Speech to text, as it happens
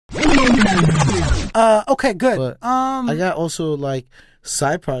Okay, good. But I got also like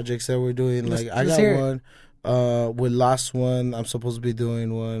side projects that we're doing. Like I got one with Last One. I'm supposed to be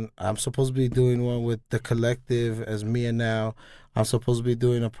doing one. I'm supposed to be doing one with The Collective as Mia Now. I'm supposed to be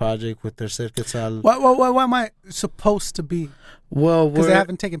doing a project with Tercer Quetzal. What am I supposed to be? Well, because they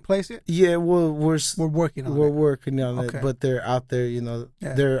haven't taken place yet. Yeah, we're working on it. We're working on it, but they're out there. You know,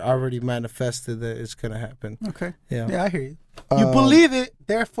 they're already manifested that it's gonna happen. Okay. Yeah, I hear you. You believe it,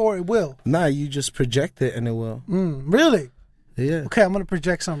 therefore it will. Nah, you just project it and it will. Really? Yeah. Okay, I'm gonna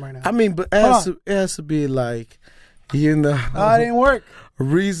project something right now. I mean, but it has to be like, you know. Oh, it didn't work.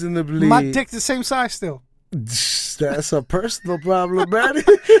 Reasonably. My dick's the same size still. That's a personal problem, man.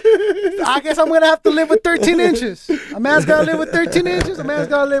 I guess I'm going to have to live with 13 inches. A man's got to live with 13 inches. A man's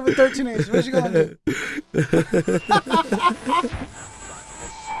got to live with 13 inches. What you going to do?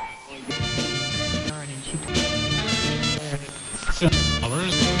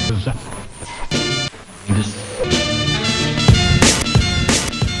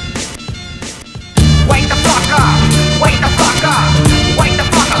 Wake the fuck up. Wake the fuck up. Wake the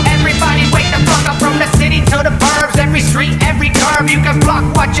fuck up. Everybody wake the fuck up. From the city to the burbs. Every street, every curve. You can block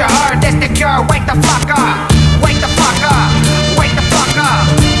what you heard. That's the cure. Wake the fuck up. Wake the fuck up. Wake the fuck up.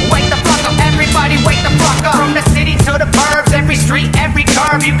 Wake the fuck up. Everybody wake the fuck up. From the city to the burbs. Every street, every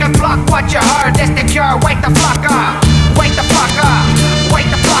curve. You can block what you heard. That's the cure. Wake the fuck up. Wake the fuck up. Wake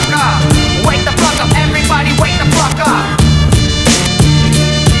the fuck up. Wake the fuck up. Everybody wake the fuck up.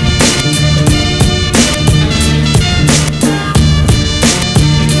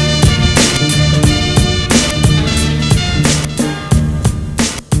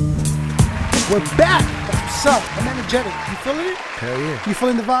 We're back. What's up? I'm energetic. You feeling it? Hell yeah. You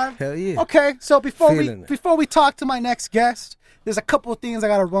feeling the vibe? Hell yeah. Okay, so before we talk to my next guest, there's a couple of things I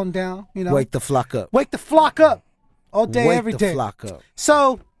gotta run down. You know, wake the flock up. Wake the flock up. All day, every day. Wake the flock up.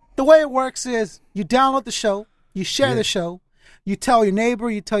 So the way it works is you download the show, you share the show, you tell your neighbor,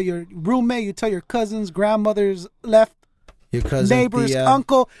 you tell your roommate, you tell your cousins, grandmothers left. Your cousin, neighbors,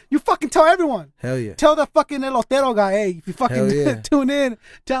 uncle, you fucking tell everyone. Hell yeah. Tell the fucking elotero guy, hey, if you fucking tune in,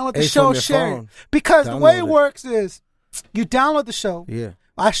 download the show, share it. Because the way it works is you download the show. Yeah.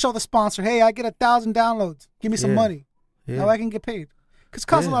 I show the sponsor, hey, I get 1,000 downloads. Give me some money. Yeah. Now I can get paid. Because it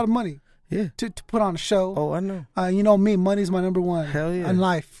costs a lot of money to put on a show. Oh, I know. You know me, money's my number one in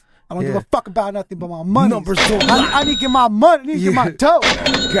life. I don't give a fuck about nothing but my money. Numbers don't I need to get my money. I need to get my dough.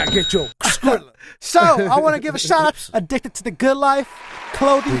 Gotta get your Skrilla. So, I want to give a shout out Addicted to the Good Life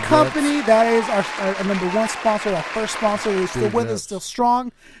Clothing Company. That is our number one sponsor, our first sponsor. We're still with us, still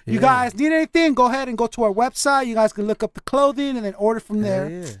strong. You guys need anything, go ahead and go to our website. You guys can look up the clothing and then order from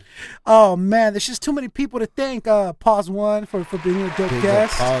there. Oh, man, there's just too many people to thank. Pause One for being a dope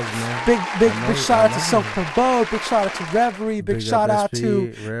guest. Big shout out to Self Provoke. Big shout out to Reverie. Big shout out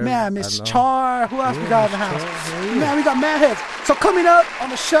to, man, Miss Char. Who else we got in the house? Man, we got Mad Heads. So coming up on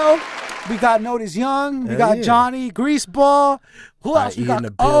the show, we got Notice Young. We got Johnny Greaseball. Who else we got?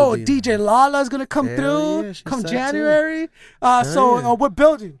 Oh, DJ Lala's going to come through come January. So we're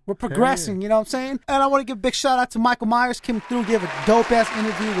building. We're progressing. You know what I'm saying? And I want to give a big shout out to Michael Myers. Came through, gave a dope-ass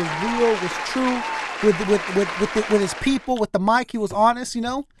interview. Was real, was true. With his people, with the mic. He was honest, you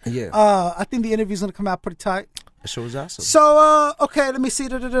know? Yeah. I think the interview's going to come out pretty tight. That show was awesome. So, okay, let me see.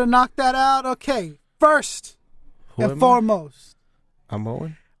 Knock that out. Okay. First and foremost. I'm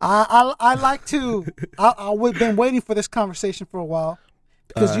Owen. I like to. I've been waiting for this conversation for a while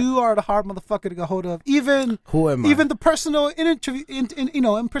because you are the hard motherfucker to get hold of. Even who am I? Even the personal interview,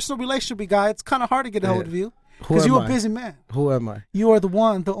 in personal relationship guy, it's kind of hard to get a hold of you because you're a busy man. Who am I? You are the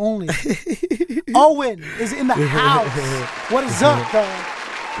one, the only. OhWhen is in the house. What is up, dog?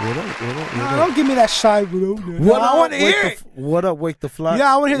 What up? Don't give me that shy. What I want to hear. What up? Wake the flock.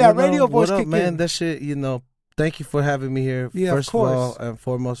 Yeah, I want to hear that radio voice kick in. Man, that shit. You know. Thank you for having me here. Yeah, First of all and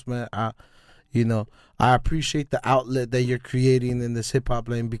foremost, man, I appreciate the outlet that you're creating in this hip hop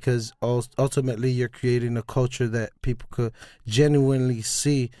lane because ultimately you're creating a culture that people could genuinely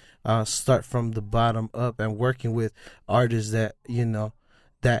see start from the bottom up and working with artists that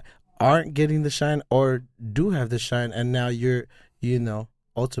that aren't getting the shine or do have the shine, and now you're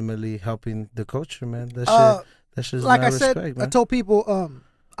ultimately helping the culture, man. That shit's like I respect, said, man. I told people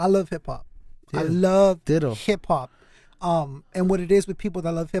I love hip hop. I love hip hop. And what it is with people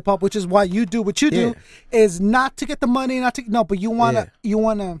that love hip hop, which is why you do what you do, is not to get the money, but you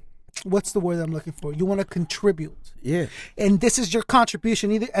wanna what's the word I'm looking for? You wanna contribute. Yeah. And this is your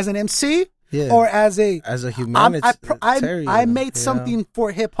contribution, either as an MC or as a humanitarian. I made something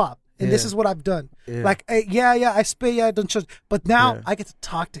for hip hop. And this is what I've done. Yeah. Like, I spit, I don't charge. But now I get to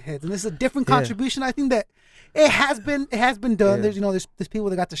talk to heads. And this is a different contribution. I think that It has been done. Yeah. There's people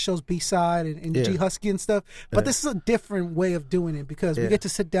that got the show's B-side and G Husky and stuff. But this is a different way of doing it because we get to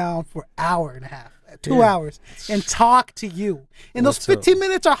sit down for an hour and a half, 2 hours, and talk to you. And those 15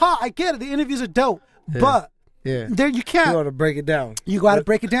 minutes are hot. I get it. The interviews are dope. But there you can't. You got to break it down. You got to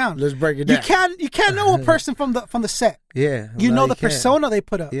break it down. Let's break it down. You can't know a person from the set. Yeah. You know the persona they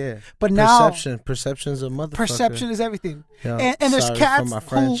put up. Yeah. But now perception's a motherfucker. Perception is everything. Yeah, and there's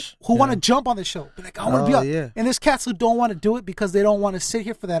cats who want to jump on the show. They're like, I want to be up. Yeah. And there's cats who don't want to do it because they don't want to sit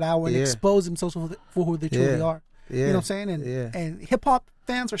here for that hour and expose themselves for who they truly are. Yeah. You know what I'm saying? And hip hop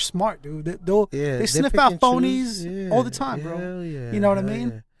fans are smart, dude. They sniff out phonies all the time, bro. You know what I mean?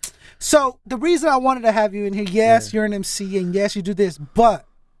 Yeah. So the reason I wanted to have you in here, yes, you're an MC, and yes, you do this, but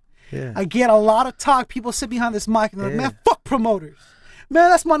I get a lot of talk. People sit behind this mic and they're like, man, fuck promoters. Man,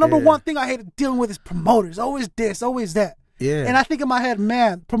 that's my number one thing I hate dealing with is promoters. Always this, always that. Yeah. And I think in my head,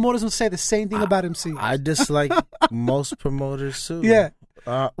 man, promoters will say the same thing about MCs. I dislike most promoters too. Yeah.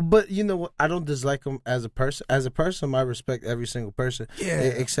 But you know what? I don't dislike them as a person. As a person, I respect every single person. Yeah.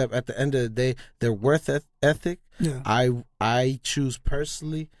 Except at the end of the day, their worth ethic. Yeah. I choose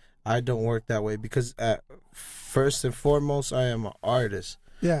personally. I don't work that way because first and foremost, I am an artist.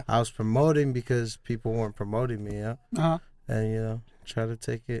 Yeah. I was promoting because people weren't promoting me. Yeah. And try to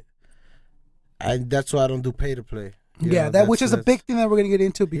take it. That's why I don't do pay to play. Which is a big thing that we're gonna get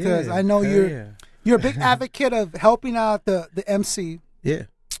into because I know you're a big advocate of helping out the MC. Yeah.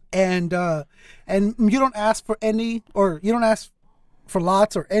 And you don't ask for any, or you don't ask for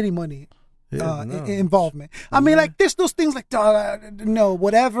lots or any money. Involvement. I mean, like there's those things like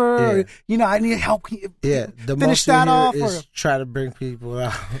whatever. Or, I need help. The finish most that off. Is try to bring people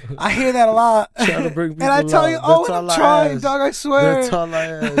out. I hear that a lot. Try to bring people and I tell you, I'm trying, dog. I swear. That's all I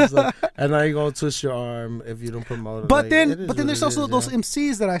ask. And now you're gonna twist your arm if you don't promote it. But then there's also those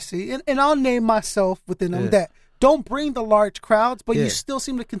MCs that I see, and I'll name myself within them that don't bring the large crowds, but you still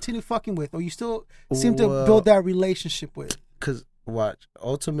seem to continue fucking with, or you still seem to build that relationship with. Because watch,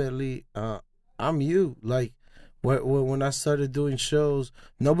 ultimately, I'm you. Like when I started doing shows,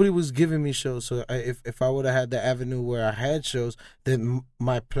 nobody was giving me shows. So if I would have had the avenue where I had shows, then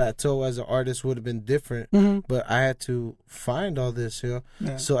my plateau as an artist would have been different. Mm-hmm. But I had to find all this,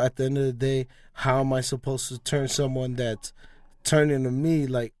 Yeah. So at the end of the day, how am I supposed to turn someone that's turning to me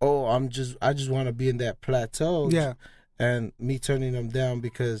like, oh, I just want to be in that plateau, and me turning them down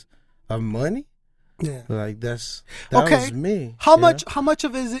because of money? Yeah, like that was me. How much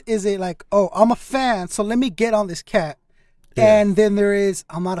of it is it like, oh, I'm a fan, so let me get on this cat, and then there is,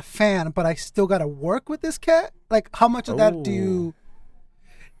 I'm not a fan, but I still got to work with this cat. Like, how much of that do you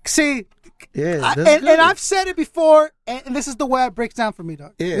see? Yeah, and I've said it before, and this is the way it breaks down for me,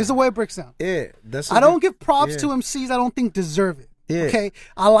 dog. Yeah. This is the way it breaks down. Yeah, I don't give props to MCs I don't think deserve it. Yeah. Okay,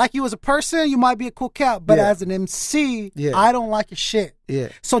 I like you as a person. You might be a cool cat, but as an MC, I don't like your shit. Yeah.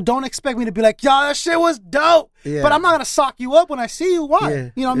 So don't expect me to be like, yo, that shit was dope. Yeah. But I'm not gonna sock you up when I see you. Why? Yeah.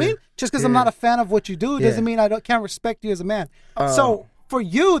 You know what I mean? Just because I'm not a fan of what you do doesn't mean I can't respect you as a man. So for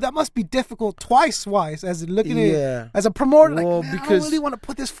you, that must be difficult twice-wise as looking at it as a promoter. Well, like, because I don't really want to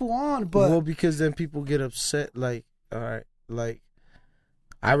put this fool on, but because then people get upset. Like, all right, like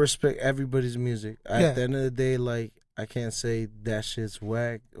I respect everybody's music. At the end of the day, like, I can't say that shit's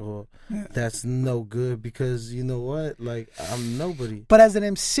whack or that's no good because you know what? Like, I'm nobody. But as an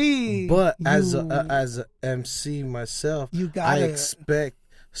MC, as a MC myself, I expect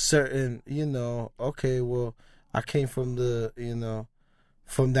certain, okay, well, I came from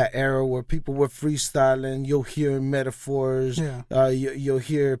from that era where people were freestyling. You'll hear metaphors, you'll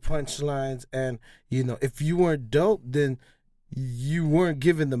hear punchlines, and if you weren't dope, then you weren't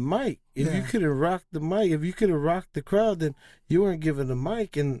given the mic. If you couldn't rock the mic, if you couldn't rock the crowd, then you weren't given the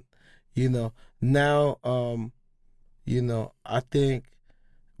mic. And now I think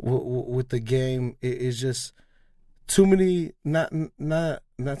with the game, it's just too many. Not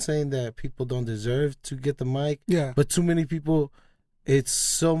saying that people don't deserve to get the mic, but too many people. It's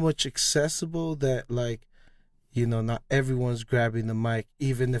so much accessible that not everyone's grabbing the mic,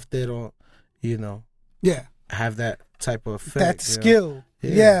 even if they don't have that type of effect, that skill.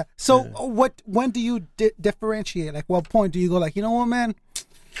 Yeah. So when do you differentiate? Like, what point do you go like, you know what, man,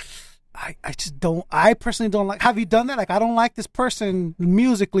 I personally don't like, have you done that? Like, I don't like this person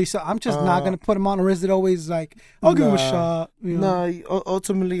musically, so I'm just not going to put him on. Or is it always like, I'll give him a shot? No,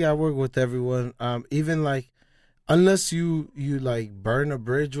 ultimately I work with everyone. Even like, unless you like burn a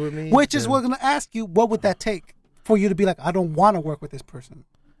bridge with me. Which is what I'm going to ask you, what would that take for you to be like, I don't want to work with this person?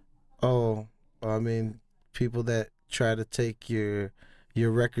 Oh, I mean, people that try to take your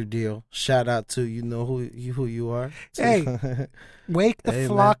your record deal. Shout out to who you are. Hey, wake the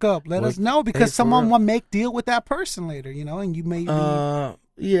flock up. Let us know, because someone will make deal with that person later, and you may be...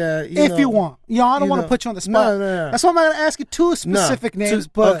 Yeah, if you want, I don't want to put you on the spot. No. That's why I'm not gonna ask you two specific names.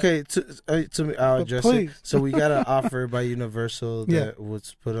 But okay, to me, I'll address it. So we got an offer by Universal that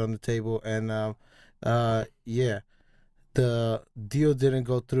was put on the table, and the deal didn't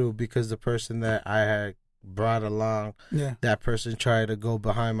go through because the person that I had brought along, that person tried to go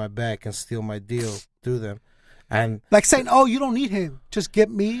behind my back and steal my deal through them. And like saying, "Oh, you don't need him. Just get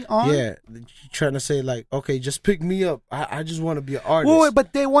me on." Yeah, trying to say like, "Okay, just pick me up. I just want to be an artist." Wait,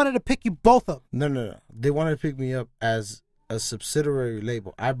 but they wanted to pick you both up. No. They wanted to pick me up as a subsidiary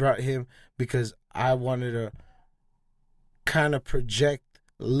label. I brought him because I wanted to kind of project.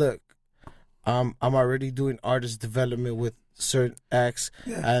 Look, I'm already doing artist development with certain acts,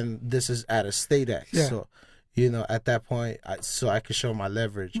 and this is at a state act. Yeah. So, at that point, I could show my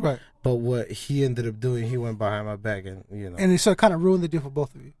leverage. Right. But what he ended up doing, he went behind my back and, And it kind of ruined the deal for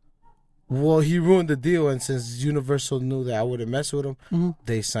both of you. Well, he ruined the deal, and since Universal knew that I wouldn't mess with him,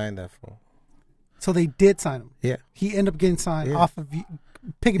 they signed that for him. So they did sign him? Yeah. He ended up getting signed off of you,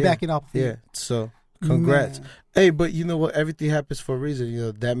 piggybacking off of you. Yeah, so congrats. Man. Hey, but you know what? Everything happens for a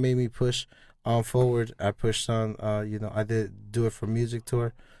reason. That made me push forward. I pushed on, I did Do It For Music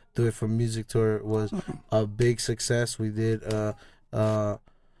Tour. Do It For Music Tour was a big success. We did, what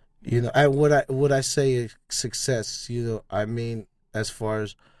I say is success, I mean, as far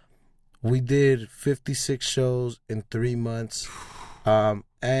as we did 56 shows in 3 months.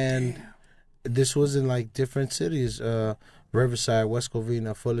 And this was in like different cities, Riverside, West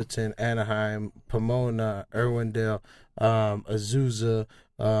Covina, Fullerton, Anaheim, Pomona, Irwindale, Azusa,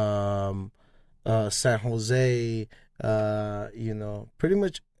 San Jose, pretty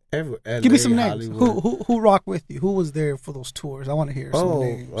much everywhere. LA, give me some Hollywood. names. Who rocked with you? Who was there for those tours? I want to hear some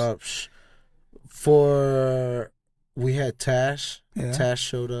names. We had Tash. Yeah. Tash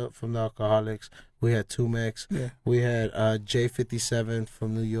showed up from the Alcoholics. We had Tumex. Yeah. We had J57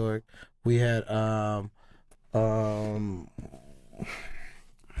 from New York. We had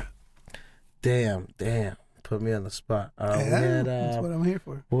damn, put me on the spot. We had that's what I'm here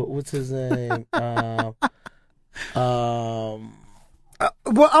for. What's his name? Well,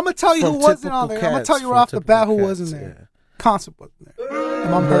 I'm gonna tell you who wasn't on there. I'm gonna tell you right off the bat who wasn't there. Yeah. Concept wasn't there.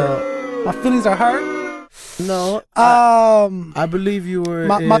 And I'm hurt. My feelings are hurt. No, I believe you were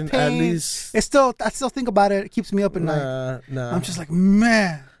my in pain, at least. I still think about it. It keeps me up at night. No, I'm just like,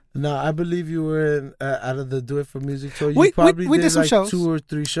 man. No, I believe you were in out of the Do It For Music tour. You probably we did some like shows. 2 or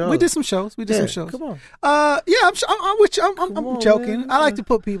 3 shows. We did some shows. Come on. Yeah, I'm with you. I'm joking. Man. I like to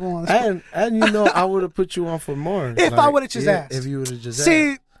put people on. And I would have put you on for more if I would have just asked. If you would have just asked.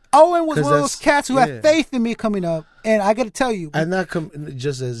 See, OhWhen was one of those cats who had faith in me coming up, and I got to tell you, and not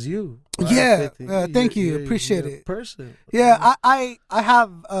just as you. Yeah, thank you. Appreciate it. Person. Yeah, I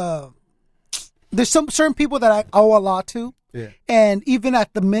have. There's some certain people that I owe a lot to. Yeah. And even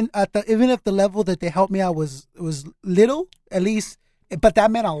even if the level that they helped me out was little, at least, but that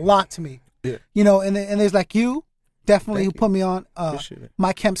meant a lot to me. Yeah. And there's like you, definitely, who put me on.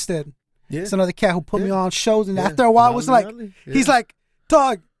 Mike Hempstead. Yeah. It's another cat who put me on shows, and after a while, it was like, he's like,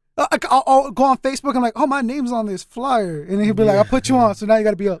 dog. I'll go on Facebook. I'm like, oh, my name's on this flyer, and then he'll be like, I'll put you on, so now you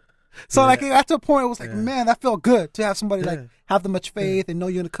got to be up. So like after a point, it was like, man, that felt good to have somebody like have that much faith and know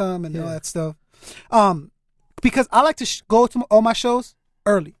you're gonna come and all that stuff. Because I like to go to all my shows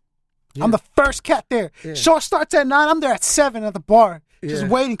early. Yeah. I'm the first cat there. Yeah. Show starts at 9. I'm there at 7 at the bar, just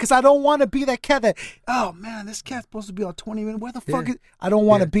waiting, because I don't want to be that cat that, oh man, this cat's supposed to be on 20 minutes. Where the fuck is? I don't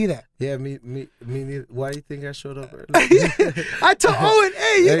want to be that. Yeah, me neither. Why do you think I showed up early? I told Owen,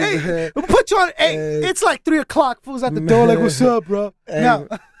 hey, put you on. Hey, it's like 3:00. Fools at the door, like, what's up, bro? And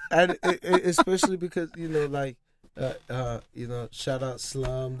especially because shout out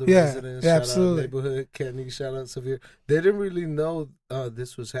Slum, the residents, shout absolutely. out Neighborhood, Kenny, shout out Severe. They didn't really know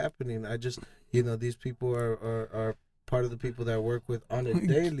this was happening. I just, these people are part of the people that I work with on a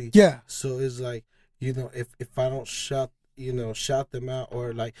daily. Yeah. So it's like, if I don't shout them out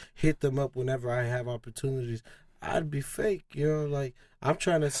or like hit them up whenever I have opportunities, I'd be fake. I'm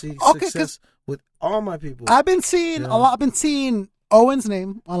trying to see success with all my people. I've been seeing a lot. I've been seeing OhWhen's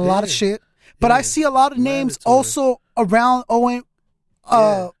name on a lot of shit. But I see a lot of names also around OhWhen,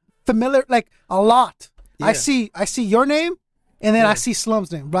 familiar, like a lot. Yeah. I see your name, and then I see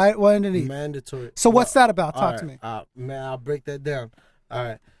Slum's name right underneath. Mandatory. So what's that about? Talk to me. Man, I'll break that down. All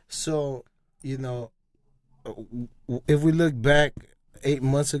right. So, if we look back 8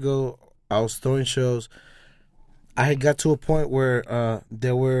 months ago, I was throwing shows. I had got to a point where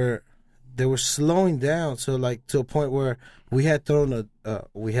there they were slowing down to like to a point where we had thrown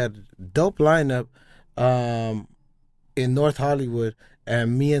we had a dope lineup in North Hollywood,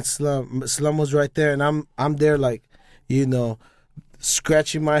 and me and Slum was right there, and I'm there like, you know,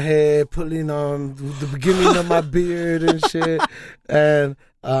 scratching my head, pulling on the beginning of my beard and shit, and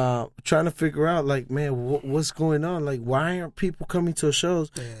trying to figure out like, man, what's going on? Like, why aren't people coming to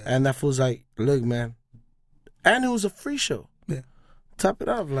shows? Yeah. And that fool's like, look, man, and it was a free show. Yeah, top it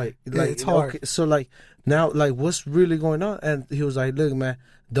off, like it's hard. Okay, so like now, like, what's really going on? And he was like, look, man,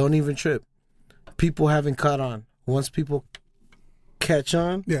 don't even trip. People haven't caught on. Once people catch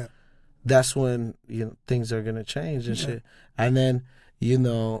on, yeah, that's when, you know, things are gonna change and shit. And then, you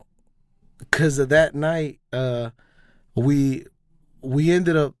know, because of that night, we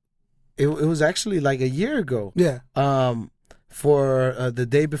ended up. It was actually like a year ago. Yeah. For the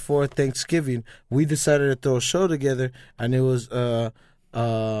day before Thanksgiving, we decided to throw a show together, and it was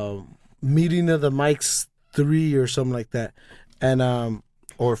Meeting of the Mics 3 or something like that, and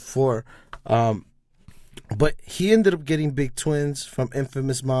or 4. But he ended up getting Big Twins from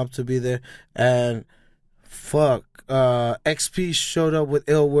Infamous Mob to be there, and XP showed up with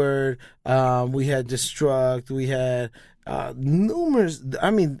Ill Word. We had Destruct. We had numerous.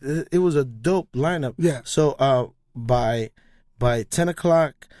 I mean, it was a dope lineup. Yeah. So by 10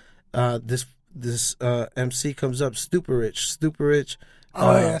 o'clock, this MC comes up, Stupid Rich.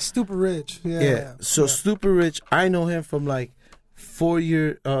 Oh yeah, Stupid Rich. Yeah. So Stupid Rich, I know him from like 3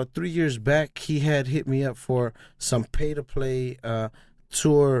 years back. He had hit me up for some pay to play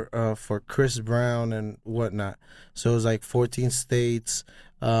tour for Chris Brown and whatnot. So it was like 14 states,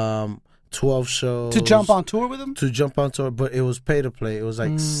 12 shows. To jump on tour with him? To jump on tour, but it was pay to play. It was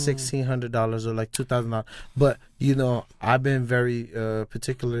like $1,600 or like $2,000. But, you know, I've been very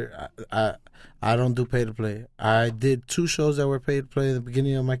particular. I don't do pay to play. I did 2 shows that were pay to play in the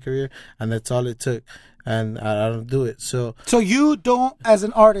beginning of my career, and that's all it took. And I don't do it. So you don't, as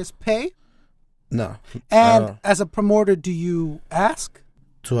an artist, pay? No. And as a promoter, do you ask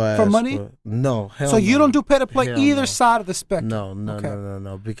for money? No. Hell so you no. don't do pay to play either side of the spectrum?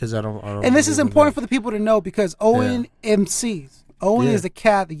 No. Because I don't. And this is important for the people to know, because OhWhen emcees. OhWhen is the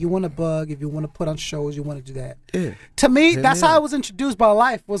cat that you want to bug if you want to put on shows. You want to do that. Yeah. To me, that's how I was introduced by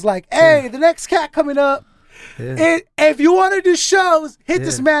life. Was like, hey, the next cat coming up. Yeah. If you want to do shows, hit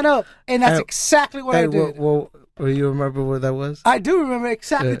this man up, and that's exactly what I did. Well, you remember where that was? I do remember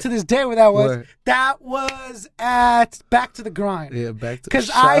exactly to this day where that was. Where? That was at Back to the Grind. Yeah, Back to the Grind.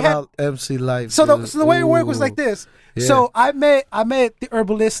 Shout out MC Life. So the way it worked was like this. Yeah. So I met the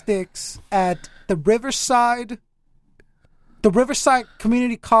Herbalistics at the Riverside. The Riverside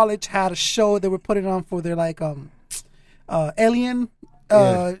Community College had a show they were putting on for their like alien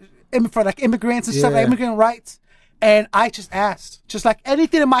for like immigrants and stuff, like immigrant rights. And I just asked, just like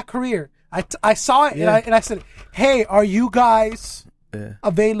anything in my career, I saw it and I said, hey, are you guys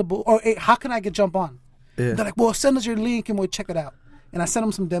available, or hey, how can I jump on? They're like, well, send us your link and we'll check it out. And I sent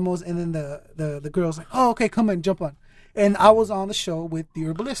them some demos, and then the girl's like, oh, okay, come in, jump on. And I was on the show with the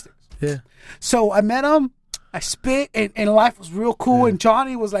Herbalistics. Yeah. So I met him, I spit, and life was real cool. And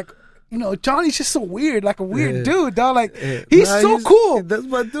Johnny was like, you know, Johnny's just so weird, like a weird dude, dog. Like, he's cool. That's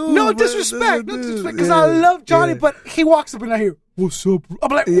my dude. No disrespect, because I love Johnny, but he walks up and I hear, what's up, bro?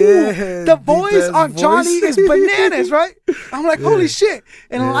 I'm like, ooh, the voice on Johnny is bananas, right? I'm like, holy shit.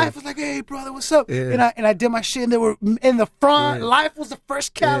 And Life was like, hey, brother, what's up? And I did my shit, and they were in the front. Life was the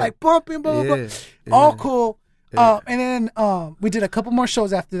first cat, like bumping, blah, blah, blah. All cool. And then we did a couple more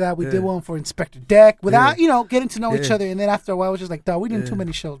shows after that. We did one for Inspector Deck without, getting to know each other. And then after a while, I was just like, dog, we did too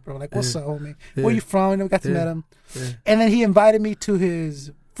many shows, bro. Like, what's up, homie? Where you from? And we got to meet him. And then he invited me to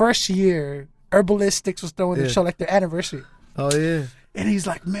his first year. Herbalistics was throwing the show, like their anniversary. Oh, yeah. And he's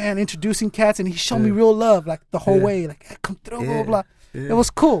like, man, introducing cats. And he showed me real love, like the whole way. Like, hey, come through, blah, blah, blah. It was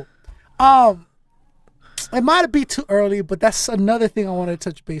cool. It might be too early, but that's another thing I wanted to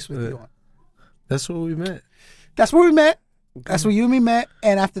touch base with you on. That's where we met. That's where we met. Okay. That's where you and me met.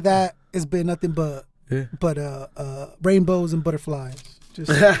 And after that, it's been nothing but rainbows and butterflies.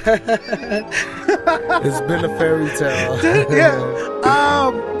 Just it's been a fairy tale.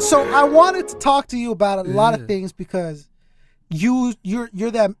 So I wanted to talk to you about a lot of things, because you're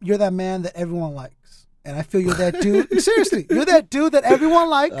that man that everyone likes. And I feel you're that dude. Seriously, you're that dude that everyone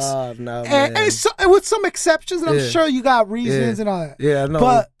likes. Oh, no, man. And with some exceptions, and I'm sure you got reasons and all that. Yeah, I know.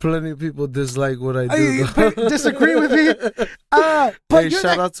 But plenty of people dislike what I do. Disagree with me. But hey,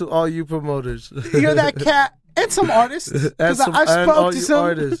 shout out to all you promoters. You're that cat, and some artists. Because I spoke to some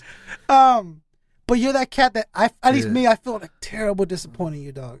artists. But you're that cat that at least me, I feel like terrible disappointing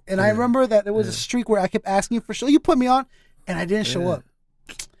you, dog. And I remember that there was a streak where I kept asking you for show. You put me on, and I didn't show up.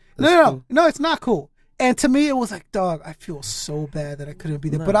 No, it's not cool. And to me, it was like, dog, I feel so bad that I couldn't be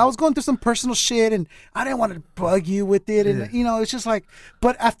there. But I was going through some personal shit, and I didn't want to bug you with it. And, it's just like,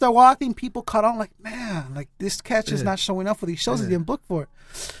 but after a while, I think people caught on, like, man, like, this catch is not showing up for these shows he's getting booked for.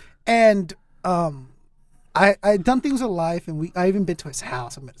 And I done things in life, and I even been to his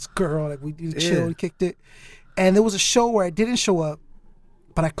house. I met this girl, like, we chilled and kicked it. And there was a show where I didn't show up,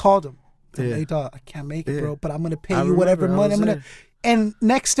 but I called him. Like, hey, dog, I can't make it, bro, but I'm going to pay you whatever money I'm going to. And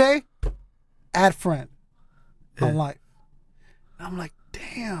next day, add friend on life. And I'm like,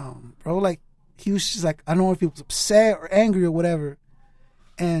 damn, bro. Like, he was just like, I don't know if he was upset or angry or whatever.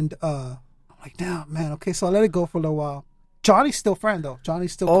 And I'm like, damn, man, okay. So I let it go for a little while. Johnny's still friend, though.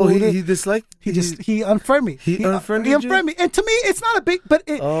 Johnny's still cool. He disliked? He unfriended me. He unfriended you? Me. And to me, it's not a big, but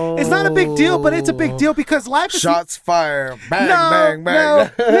it's not a big deal, but it's a big deal because life is... Shots fired. Bang, bang, bang. No,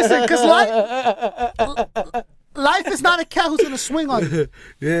 listen, because life is not a cat who's going to swing on you.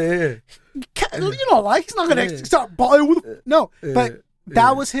 Yeah. Like, he's not going to start balling with... No, but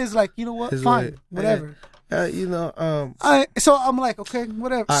that was his, like, you know what? His fine, whatever. So I'm like, okay,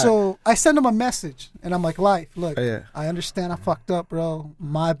 whatever. So I send him a message, and I'm like, life, look, I understand I fucked up, bro.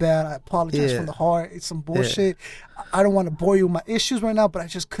 My bad. I apologize from the heart. It's some bullshit. I don't want to bore you with my issues right now, but I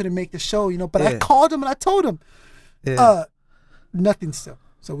just couldn't make the show, But I called him, and I told him. Nothing still.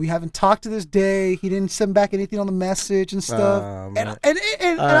 So we haven't talked to this day. He didn't send back anything on the message and stuff.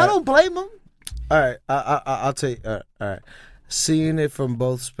 And I don't blame him. All right, I'll tell you. All right. Seeing it from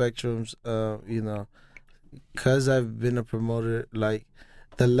both spectrums, because I've been a promoter, like,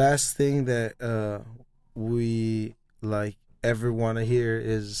 the last thing that we, like, ever want to hear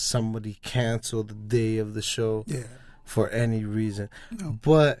is somebody cancel the day of the show for any reason. No.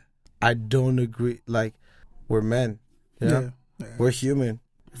 But I don't agree. Like, we're men. We're human.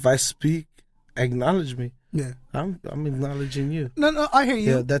 If I speak, acknowledge me. Yeah, I'm acknowledging you. No, I hear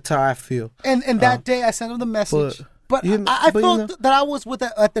you. Yeah, that's how I feel. And that day, I sent him the message. But I felt that I was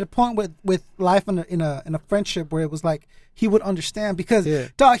at the point with life in a friendship where it was like he would understand because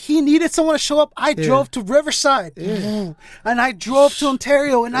dog, he needed someone to show up. I drove to Riverside and I drove to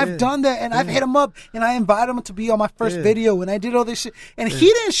Ontario and I've done that and I've hit him up and I invited him to be on my first video and I did all this shit and he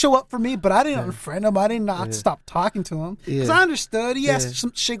didn't show up for me, but I didn't unfriend him. I did not stop talking to him because I understood he has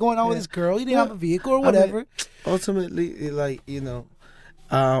some shit going on with his girl. He didn't have a vehicle or whatever. I mean, ultimately, like,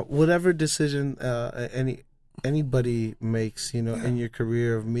 whatever decision anybody makes, in your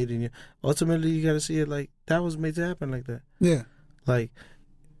career of meeting you, ultimately you got to see it like that was made to happen like that. Yeah. Like,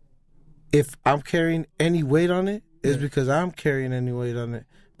 if I'm carrying any weight on it, it's because I'm carrying any weight on it.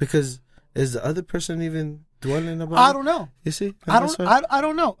 Because is the other person even dwelling about it? I don't know. You see? I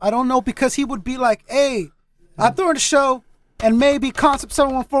don't know. I don't know because he would be like, hey, I'm throwing the show and maybe Concept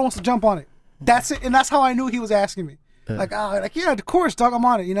 714 wants to jump on it. That's it. And that's how I knew he was asking me. Yeah, of course, dog, I'm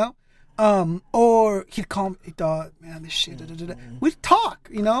on it, or he'd call me, hey, dog, man, this shit, we'd talk,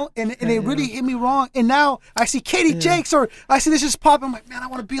 and it really hit me wrong. And now I see Katie Jakes or I see this just popping. I'm like, man, I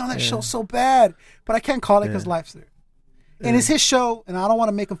want to be on that show so bad, but I can't call it because life's there. And it's his show, and I don't want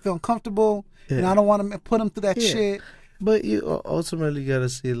to make him feel uncomfortable, and I don't want to put him through that shit. But you ultimately got to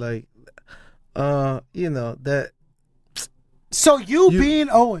see, like, that. So you being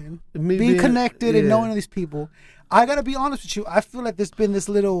Owen, being connected and knowing these people, I got to be honest with you, I feel like there's been this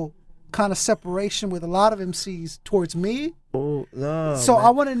little kind of separation with a lot of MCs towards me. Oh no! So man. I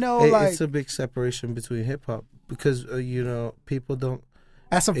want to know, it's a big separation between hip hop because people don't.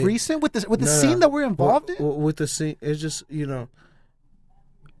 As of recent, with the scene that we're involved in, with the scene, it's just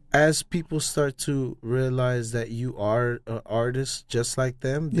as people start to realize that you are an artist just like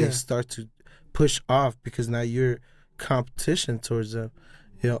them, they start to push off because now you're competition towards them,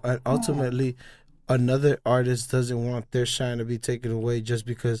 and ultimately. Another artist doesn't want their shine to be taken away just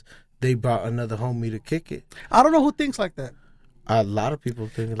because they brought another homie to kick it. I don't know who thinks like that. A lot of people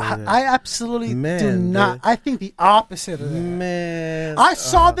think like that. I absolutely do not. I think the opposite of that. Man. I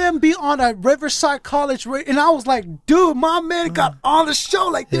saw them be on a Riverside College and I was like, dude, my man got on the show.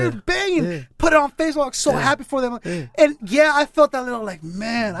 Like, they're banging. Put it on Facebook. I was so happy for them. And I felt that little like,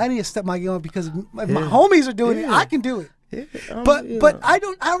 man, I need to step my game up because if my homies are doing it, I can do it. Yeah, but I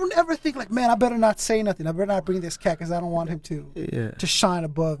don't ever think like, man, I better not say nothing. I better not bring this cat because I don't want him to shine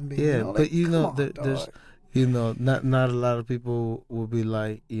above me. Yeah, but there's not a lot of people will be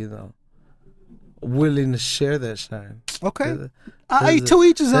like willing to share that shine. Okay, to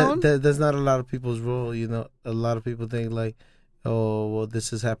each his own. There's not a lot of people's role. A lot of people think like, oh, well,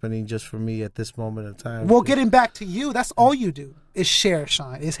 this is happening just for me at this moment in time. Well, getting back to you, that's all you do is share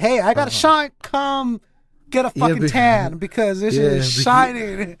shine. Is hey, I got to shine. Come. Get a fucking tan because this shit is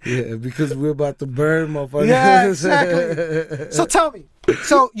shining. Yeah, because we're about to burn, motherfucker. Yeah, exactly. So tell me,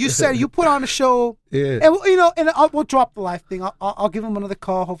 So you said you put on a show, and we'll drop the Life thing. I'll give him another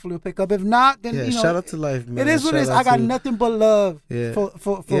call. Hopefully, he'll pick up. If not, then shout out to Life, man. It is what it is. I got nothing but love for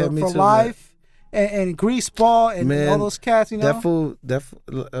Life and Greaseball and all those cats. You know, that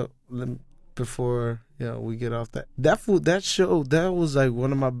fool. Before we get off that show, that was like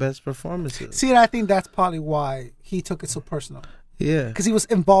one of my best performances. See, and I think that's probably why he took it so personal. Yeah, because he was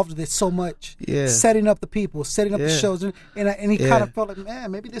involved with it so much. Yeah, setting up the people, setting up the shows, and he kind of felt like, man,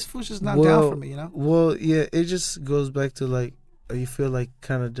 maybe this fool's just not down for me, you know. Well, yeah, it just goes back to like you feel like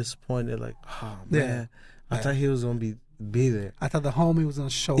kind of disappointed, like, oh man, I thought he was gonna be there. I thought the homie was gonna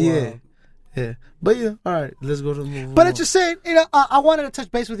show up. Yeah, but all right, let's go to the movie. But it's just saying, I wanted to touch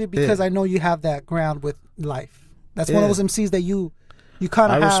base with you because I know you have that ground with Life. That's one of those MCs that you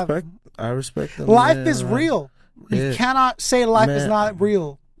kind of have. I respect them. Life is real. You cannot say Life is not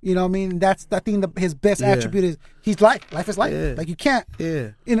real. You know what I mean? That's I think his best attribute is he's Life. Life is Life. Yeah. Like you can't. Yeah.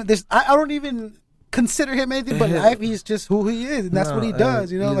 I don't even consider him anything but Life. He's just who he is, and that's what he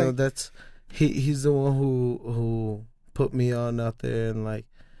does. That's he's the one who put me on out there, and like.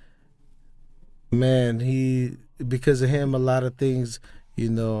 Man, because of him, a lot of things,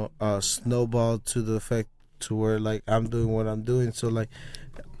 snowballed to the effect to where like I'm doing what I'm doing. So like,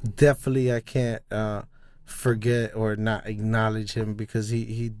 definitely I can't forget or not acknowledge him because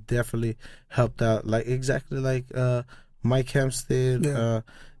he definitely helped out. Like exactly like Mike Hempstead.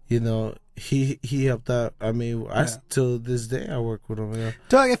 He helped out. I mean, till this day I work with him. Yeah.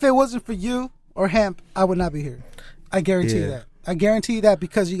 Doug, if it wasn't for you or Hemp, I would not be here. I guarantee you that. I guarantee you that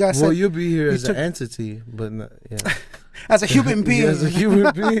because you guys said... Well, you'll be here as an entity, but not, as a human being. As a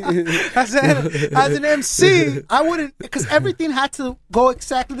human being. as an MC, I wouldn't... Because everything had to go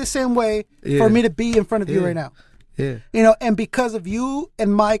exactly the same way for me to be in front of you right now. Yeah. And because of you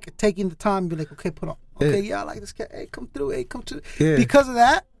and Mike taking the time to be like, okay, put on. Okay, I like this cat. Hey, come through. Yeah. Because of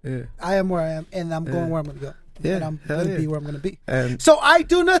that, I am where I am, and I'm going where I'm going to go. Yeah. And I'm going to be where I'm going to be. So I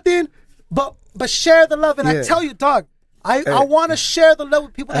do nothing but share the love. And I tell you, dog, I want to share the love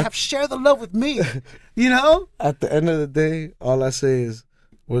with people that have shared the love with me. At the end of the day, all I say is,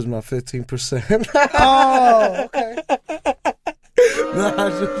 where's my 15%? Oh, okay. No,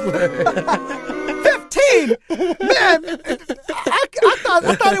 I'm just playing. 15? Man,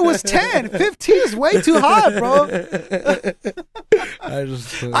 I thought it was 10. 15 is way too high, bro.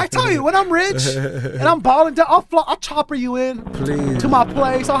 I tell you, when I'm rich and I'm balling down, I'll chopper you in to my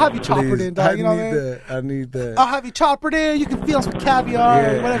place. I'll have you choppered in, dog. I need that. I'll have you choppered in. You can feed some caviar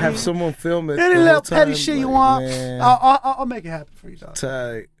or whatever. Have someone film it. Any little petty shit you want. I'll make it happen for you, dog.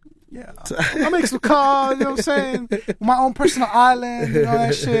 Tight. Yeah, I'll make some calls, you know what I'm saying? My own personal island,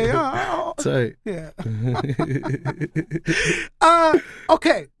 that shit. Tight. Yeah.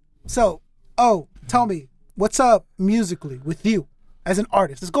 Okay, so, tell me, what's up musically with you as an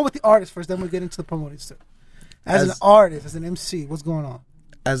artist? Let's go with the artist first, then we'll get into the promoting stuff. As an artist, as an MC, what's going on?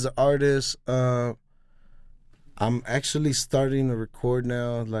 As an artist, I'm actually starting to record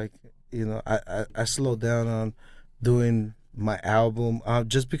now. Like, I slowed down on doing my album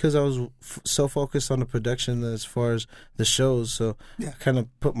just because I was so focused on the production as far as the shows, so I kind of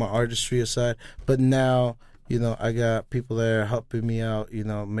put my artistry aside. But now I got people that are helping me out,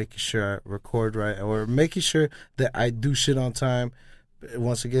 making sure I record right or making sure that I do shit on time.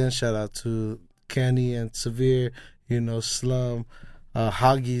 Once again, shout out to Kenny and Severe, Slum,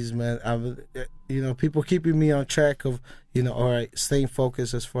 Hoggies, man. People keeping me on track of all right, staying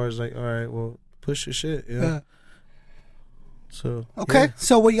focused as far as like, all right, well, push your shit, So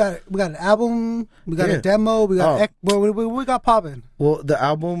so what you got? We got an album. We got a demo. We got what we got popping. Well, the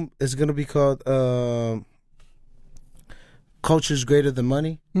album is gonna be called "Culture's Greater Than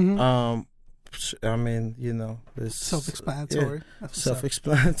Money." Mm-hmm. I mean, it's self-explanatory.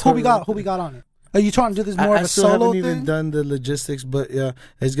 Self-explanatory. Who we got on it? Are you trying to do this more of a solo thing? I haven't even done the logistics, but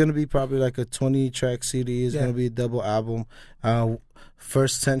it's gonna be probably like a 20-track CD. It's gonna be a double album.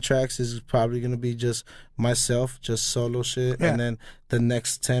 First 10 tracks is probably going to be just myself, just solo shit. And then the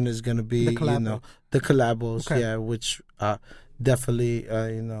next 10 is going to be, the collabos, which definitely,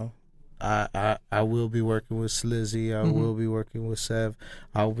 I will be working with Slizzy. I will be working with Sev.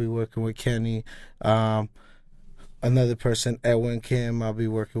 I'll be working with Kenny. Another person, Edwin Kim, I'll be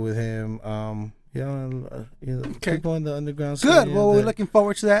working with him. People in the underground scene. Good. Well, we're looking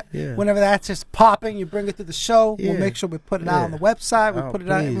forward to that. Yeah. Whenever that's just popping, you bring it to the show. We'll make sure we put it out on the website. We put it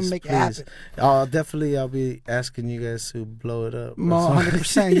out and make it happen. I'll be asking you guys to blow it up.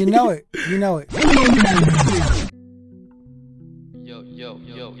 100%. You know it.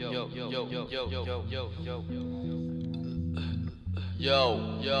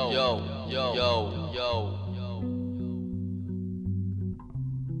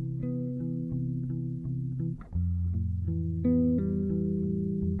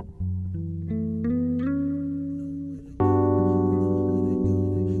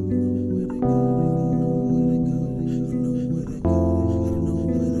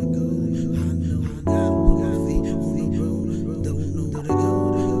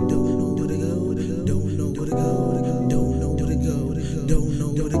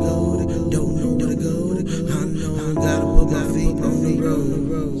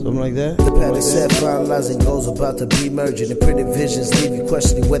 Something like that. The pattern set, finalizing goals about to be merging. The pretty visions leave you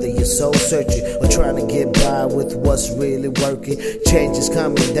questioning whether you're soul searching or trying to get by with what's really working. Change is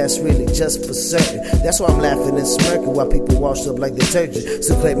coming, that's really just for certain. That's why I'm laughing and smirking while people washed up like detergent.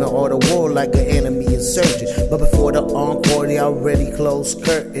 Still claiming all the war like an enemy insurgent. But before the encore, they already closed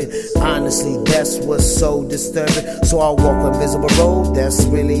curtain. Honestly, that's what's so disturbing. So I'll walk invisible road that's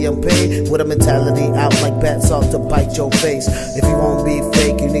really unpaid, with a mentality out like bats off to bite your face. If you won't be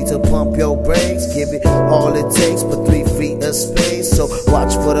fake, you need to pump your brakes. Give it all it takes, but 3 feet of space. So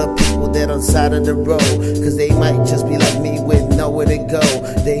watch for the people that on side of the road, cause they might just be like me with nowhere to go.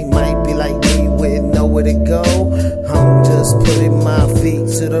 They might be like me with nowhere to go. I'm just putting my feet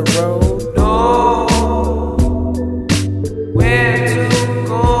to the road. No, where to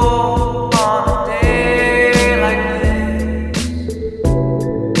go on a day like this?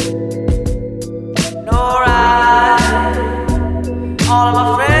 No ride, all of my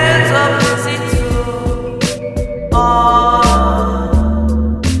friends are busy too. On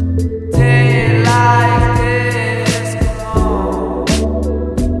day like this,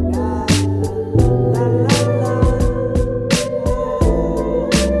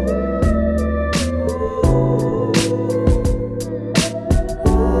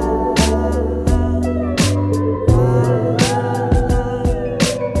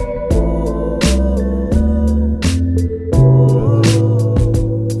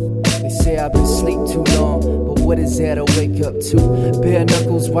 They say I've been asleep too long, but what is that I wake up to? Bare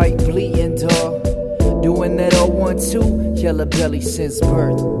knuckles, white bleeding, dog. Doing that 012, yellow belly since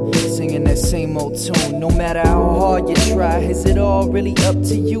birth. Singing that same old tune. No matter how hard you try, is it all really up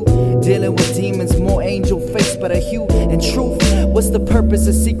to you? Dealing with demons, more angel face, but a hue. In truth, what's the purpose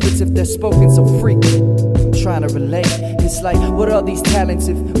of secrets if they're spoken so free? I'm trying to relate. It's like, what are these talents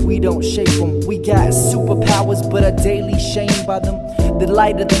if we don't shape them? We got superpowers, but are daily shamed by them. The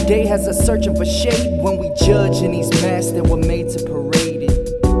light of the day has us searching for shade when we judge in these masks that were made to parade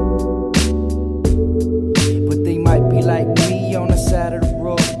it. But they might be like me on the side of the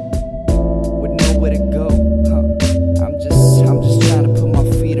road with nowhere to go. I'm just trying to put my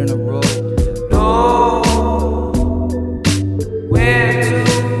feet on the road. no, where to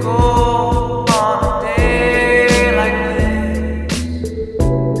go on a day like this?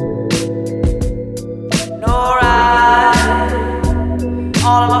 No ride,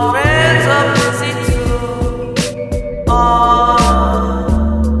 all of my friends are busy too. On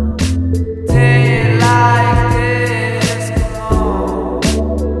day like this,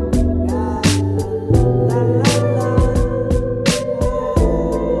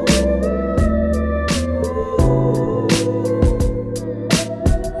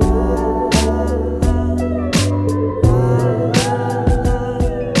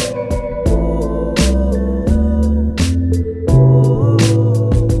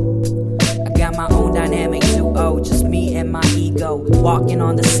 I got my own dynamic duo, just me and my ego. Walking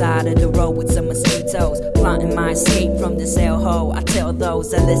on the side of the road with some mosquitoes, plotting my escape from this hellhole. I tell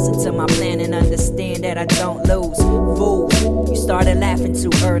those that listen to my plan and understand that I don't lose. Fool, you started laughing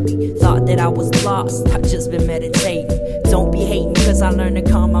too early. Thought that I was lost, I've just been meditating. Don't be hating, cause I learned to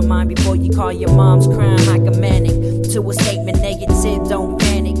calm my mind before you call your mom's crying like a manic. To a statement negative, don't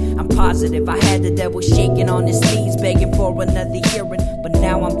panic. I'm positive I had the devil shaking on his knees, begging for another hearing. But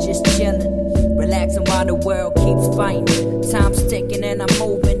now I'm just chilling, relaxing while the world keeps fighting. Time's ticking and I'm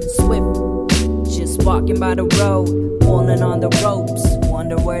moving swift. Just walking by the road, pulling on the ropes.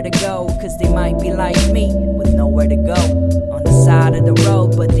 Wonder where to go, cause they might be like me, with nowhere to go. On the side of the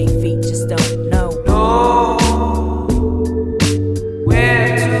road, but they feet just don't know. no,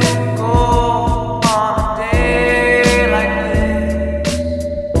 where to go on a day like this?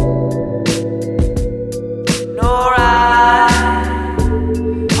 No ride,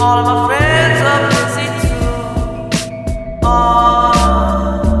 all of my friends are busy too. On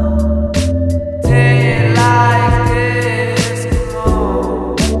day like this,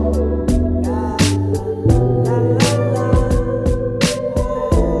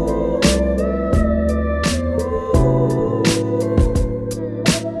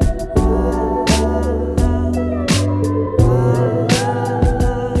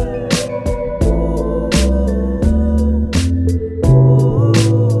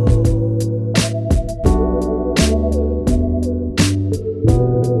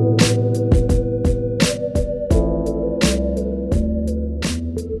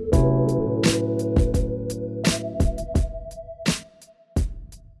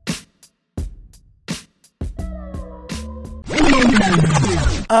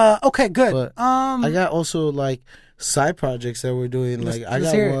 Okay, good. But I got also like side projects that we're doing. Like I let's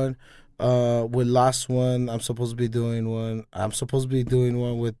got hear it. one with Last One, I'm supposed to be doing one. I'm supposed to be doing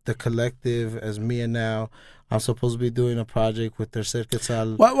one with The Collective as Me and Now. I'm supposed to be doing a project with Tercer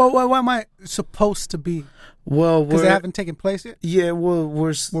Quetzal. What am I supposed to be? Well, because they haven't taken place yet. Yeah, well,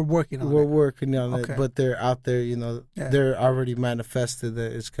 we're working on it. We're working on it, but they're out there. You know, they're already manifested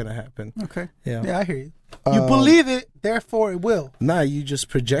that it's gonna happen. Okay. Yeah, I hear you. You believe it, therefore it will. Nah, you just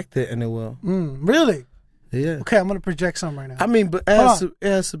project it and it will. Really? Yeah. Okay, I'm gonna project something right now. I mean, but it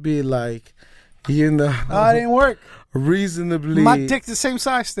has to be like, you know. Oh, it didn't work. Reasonably. My dick's the same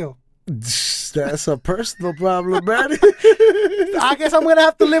size still. That's a personal problem, man. I guess I'm gonna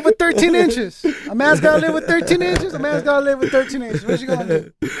have to live with 13 inches. A man's gotta live with 13 inches. A man's gotta live with 13 inches. What you gonna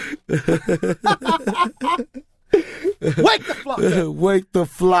do? Wake the flock up. Wake the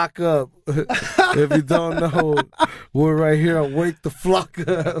flock up. If you don't know, we're right here on Wake the Flock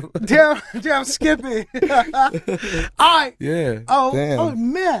Up. Damn, Skippy. All right. Yeah. Oh,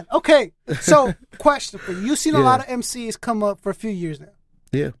 man. Okay. So, question for you. You've seen a lot of MCs come up for a few years now.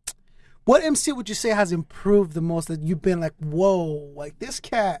 Yeah. What MC would you say has improved the most that you've been like, whoa, like this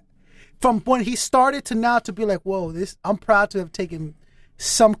cat, from when he started to now to be like, whoa, I'm proud to have taken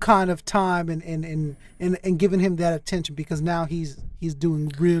some kind of time and given him that attention because now he's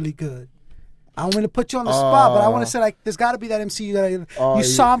doing really good. I don't want to put you on the spot, but I want to say like there's got to be that MC you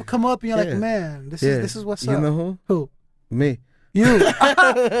saw him come up and you're like, man, this is what's up. You know who? Who? Me. You.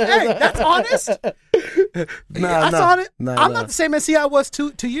 Hey, that's honest. That's honest. I'm not the same MC I was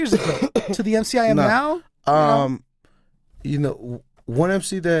 2 years ago to the MC I am now. You know, one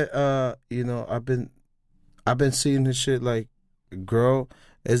MC that you know I've been seeing his shit like grow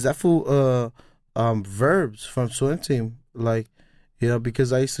is that fool Verbs from Swim Team, like, you know,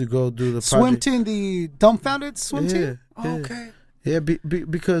 because I used to go do the Swim project. Team, the Dumbfounded Swim Team. Yeah. Okay. Yeah,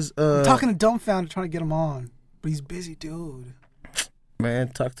 because I'm talking to Dumbfounded, trying to get him on, but he's busy, dude. Man,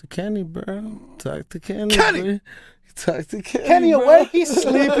 talk to Kenny, bro. Talk to Kenny. Kenny! Talk to Kenny. Kenny bro. awake, he's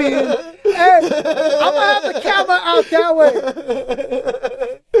sleeping. Hey, I'm gonna have the camera out that way.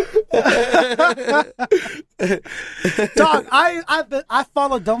 Dog, I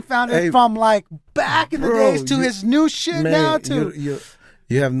follow Dumbfounded from like back in the days to his new shit now too.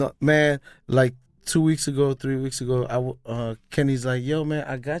 You have no, man, like 3 weeks ago, Kenny's like, yo, man,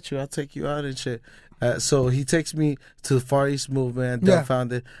 I got you. I'll take you out and shit. So he takes me to the Far East Movement,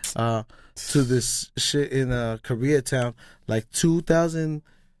 Dumbfounded, to this shit in Koreatown, like 2,000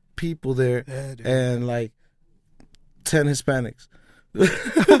 people there, and like 10 Hispanics.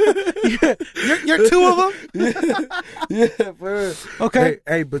 You're 2 of them? Yeah, bro. Okay.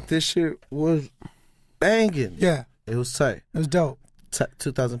 Hey, but this shit was banging. Yeah. It was tight. It was dope.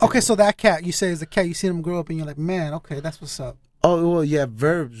 2,000 people. Okay, so that cat, you say is the cat, you seen him grow up and you're like, man, okay, that's what's up. Oh, well, yeah,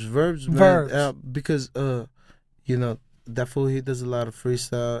 Verbs, man. Because, you know, that fool, he does a lot of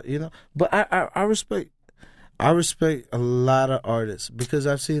freestyle, you know. But I respect a lot of artists because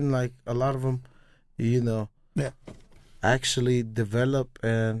I've seen, like, a lot of them, you know, actually develop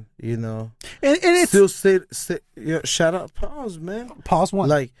and, you know, and it's still stay you know, shout out Pause, man. Pause one.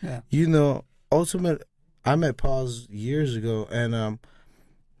 Like, you know, ultimate, I met Pause years ago, and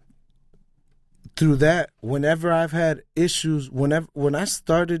through that, whenever I've had issues, when I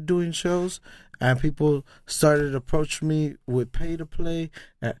started doing shows and people started approaching me with pay to play,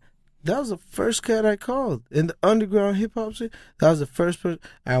 that was the first cat I called in the underground hip hop scene. That was the first person.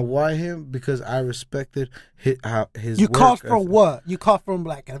 And why him? Because I respected his You work. called for what? You called for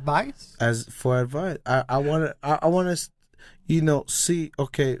like advice? As for advice, I want to, you know, see.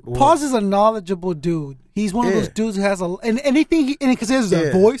 Okay, well, Pause is a knowledgeable dude. He's one of those dudes who has and anything because he has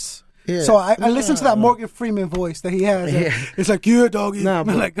a voice. Yeah. So I listen to that Morgan Freeman voice that he has. It's like, yeah, doggy. Nah,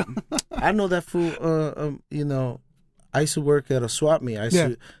 but like, I know that fool. You know, I used to work at a swap meet. I used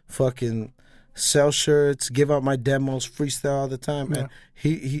to fucking sell shirts, give out my demos, freestyle all the time. And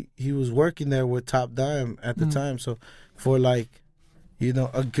he was working there with Top Dime at the time. So for like, you know,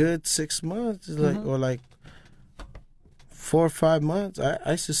 a good 6 months, like or like 4 or 5 months,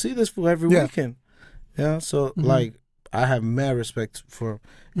 I used to see this fool every weekend. Yeah, so like, I have mad respect for him,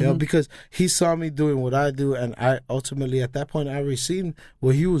 you know, because he saw me doing what I do, and I ultimately, at that point, I already seen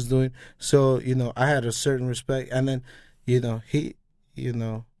what he was doing. So, you know, I had a certain respect. And then, you know, he, you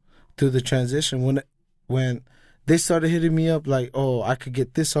know, through the transition, when they started hitting me up like, oh, I could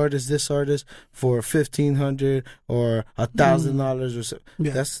get this artist for $1,500 or $1,000 or so.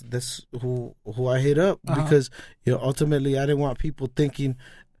 Yeah. That's who I hit up because, you know, ultimately, I didn't want people thinking,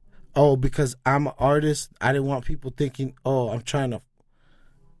 oh, because I'm an artist, I didn't want people thinking, oh, I'm trying to,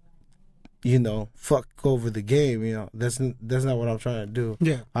 you know, fuck over the game. You know, that's not what I'm trying to do.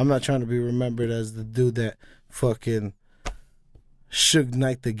 Yeah, I'm not trying to be remembered as the dude that fucking Suge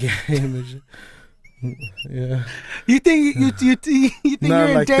Knight the game and shit. Yeah. You think you think you're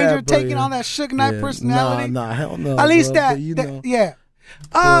in like danger that, of taking yeah. on that Suge Knight personality? Nah, hell no. At least bro, that, but, you that- know, yeah.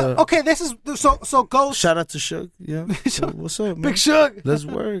 Okay, this is so Ghost. shout out to Suge. Yeah. What's up, man? Big Suge. Let's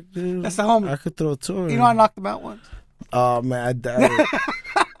work, dude. That's the homie. I could throw a tour. You know I knocked him out once. Oh man, I doubt it.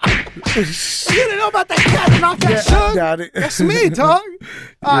 You didn't know about that cat knocked out I Suge? got it. That's me, dog.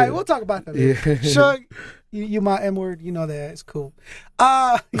 All right, we'll talk about that. Yeah. Suge, you my M word. You know that. It's cool.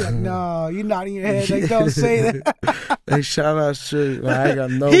 You're like, no, you're nodding your head. Like, don't say that. Hey, shout out Suge. Man, I ain't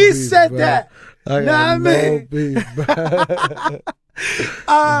got no He beef, said bro. that. I got no beef, bro.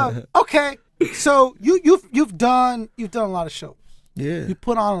 Okay, so you've done a lot of shows. Yeah. You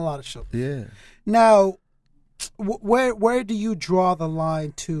put on a lot of shows. Yeah. Now, where do you draw the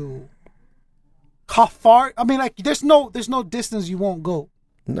line to? How far? I mean, like, there's no distance you won't go.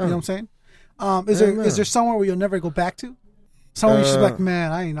 No. You know what I'm saying? Is there somewhere where you'll never go back to? Somewhere you're just like,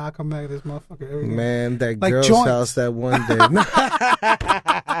 man, I ain't not come back to this motherfucker ever again. Man, that Like girl's joints. house that one day.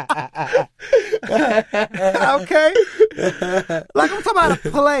 Okay. Like, I'm talking about a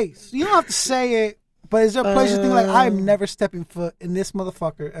place. You don't have to say it, but is there a place you think like, I'm never stepping foot in this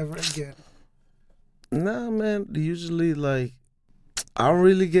motherfucker ever again? Nah, man. Usually, like, I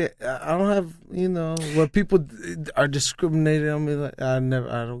don't have, when people are discriminating on me, like, I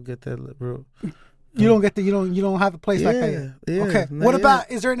don't get that, bro. You don't have a place like that yet. Yeah, okay. not What yet.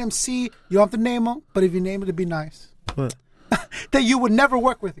 about, is there an MC, you don't have to name him, but if you name it, it'd be nice, What? that you would never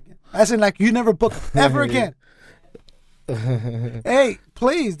work with again? As in, like, you never book ever again. Hey,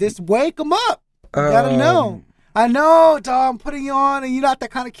 please, just wake them up. You gotta know. I know, dog, I'm putting you on and you're not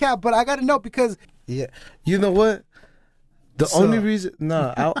that kind of cat, but I gotta know because... Yeah. You know what? The only reason...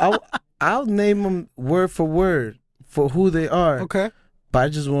 No, I'll name them word for word for who they are. Okay. But I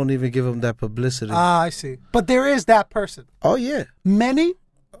just won't even give them that publicity. I see. But there is that person. Oh, yeah. Many?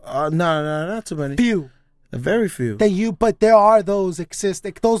 No, not too many. Few. Very few. But there are those exist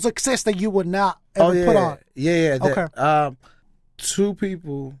that you would not ever put on. Yeah. Okay. Two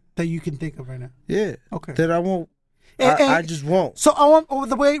people. That you can think of right now. Yeah. Okay. That I won't. And I just won't. So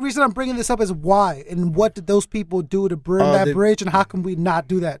reason I'm bringing this up is why and what did those people do to burn that bridge, and how can we not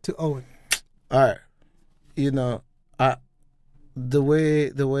do that to Owen? All right. The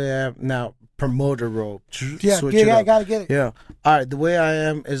way I am now, promoter role. I gotta get it. Yeah. All right. The way I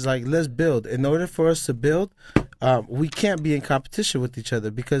am is like, let's build. In order for us to build, we can't be in competition with each other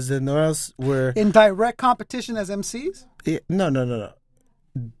because then or else we're in direct competition as MCs. Yeah, no.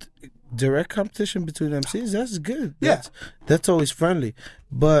 Direct competition between MCs, that's good. Yeah. That's always friendly.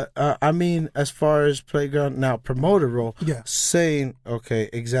 But I mean, as far as playground now, promoter role. Yeah. Saying, okay,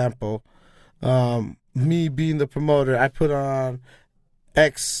 example, me being the promoter, I put on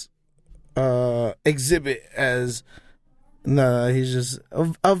X exhibit as he's just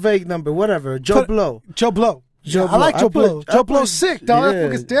a vague number, whatever. Joe Blow. I like Joe Blow. Joe Blow's sick, dog. That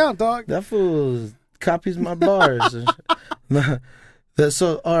fucker's down, dog. That fool copies my bars.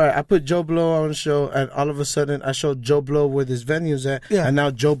 So, all right, I put Joe Blow on the show, and all of a sudden, I showed Joe Blow where this venue's at, and now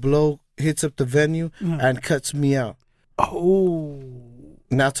Joe Blow hits up the venue and cuts me out. Oh.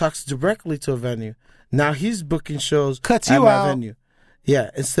 Now talks directly to a venue. Now he's booking shows cuts at you my out. venue. Yeah,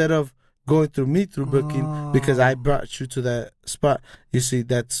 instead of going through me through booking because I brought you to that spot. You see,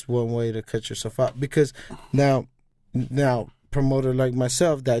 that's one way to cut yourself out. Because now promoter like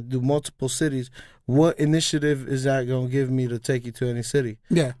myself that do multiple cities, what initiative is that going to give me to take you to any city?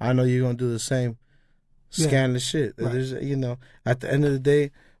 Yeah. I know you're going to do the same scandalous shit. Right. There's, at the end of the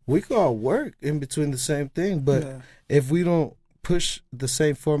day, we can all work in between the same thing, but if we don't push the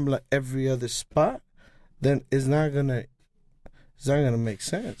same formula every other spot, then it's not going to make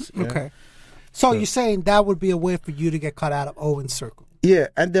sense. Okay. So you're saying that would be a way for you to get cut out of Owen's circle? Yeah,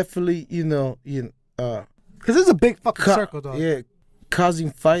 and definitely, because it's a big fucking circle, dog. Yeah,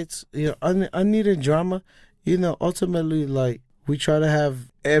 causing fights, unneeded drama. Ultimately, like, we try to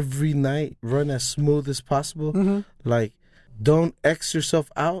have every night run as smooth as possible. Mm-hmm. Like, don't X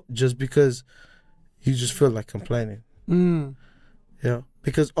yourself out just because you just feel like complaining. Mm. Yeah,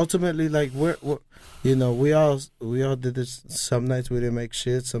 because ultimately, like, we're we all did this. Some nights we didn't make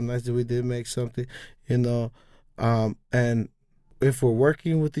shit. Some nights we did make something. And if we're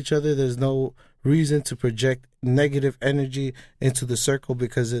working with each other, there's no reason to project negative energy into the circle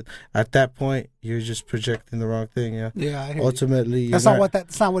because at that point you're just projecting the wrong thing. Yeah. Yeah. I hear ultimately, that's not what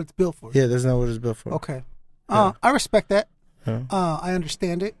it's built for. Yeah, that's not what it's built for. Okay. I respect that. I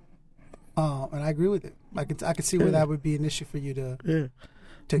understand it. And I agree with it. I can see where that would be an issue for you to. Yeah.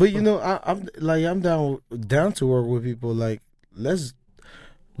 But I'm down to work with people. Like, let's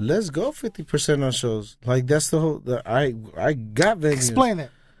let's go 50% on shows. Like that's the whole. I got venues. Explain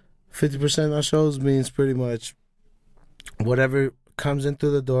it. 50% on shows means pretty much whatever comes in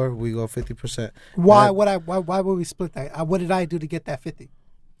through the door, we go 50%. Why would we split that? What did I do to get that 50?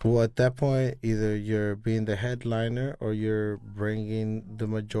 Well, at that point, either you're being the headliner or you're bringing the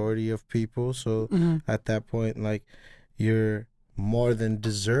majority of people. So at that point, like, you're more than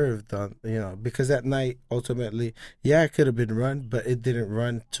deserved on, because that night, ultimately, it could have been run, but it didn't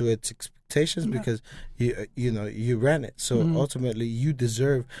run to its expectations because you ran it. So ultimately, you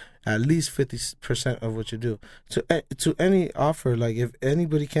deserve at least 50% of what you do. To any offer, like, if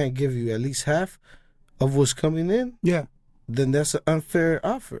anybody can't give you at least half of what's coming in, then that's an unfair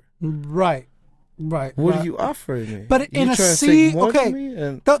offer. Right. What are you offering me? But in a C,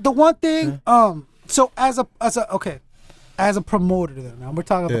 the one thing, so as a promoter, then now we're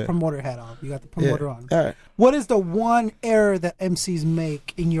talking about the promoter hat on. You got the promoter on. All right. What is the one error that MCs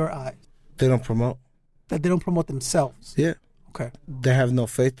make in your eyes? They don't promote. That they don't promote themselves. Yeah. Okay. They have no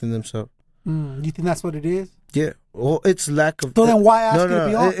faith in themselves. You think that's what it is? Yeah. Well, it's lack of. So then why ask you to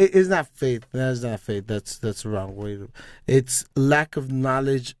be on? It's not faith. That's not faith. That's the wrong way to. It's lack of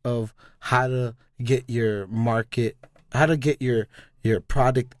knowledge of how to get your market, how to get your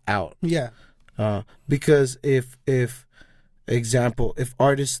product out. Yeah. Because if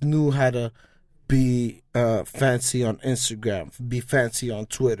artists knew how to be fancy on Instagram, be fancy on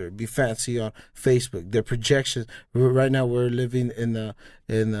Twitter, be fancy on Facebook, their projections. Right now, we're living in a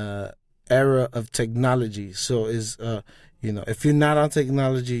era of technology. So if you're not on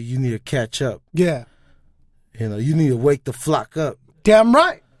technology, you need to catch up. Yeah. You need to wake the flock up. Damn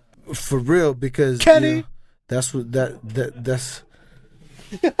right. For real, because Kenny. That's what that's.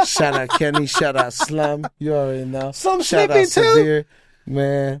 Shout out Kenny. Shout out Slum. You already know. Slum shout sleeping out Severe, too.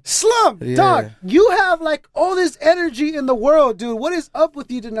 Man. Slum, dog. You have like all this energy in the world, dude. What is up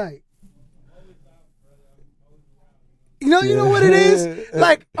with you tonight? You know what it is?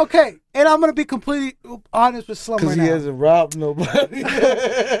 Like, okay, and I'm gonna be completely honest with Slum right now. Because he hasn't robbed nobody.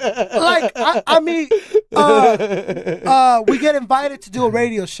 Like, we get invited to do a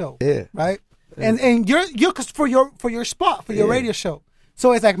radio show. Yeah. Right? And you're cause for your spot, for your radio show.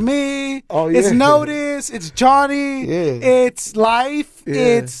 So it's like me, it's Notice, it's Johnny, it's Life,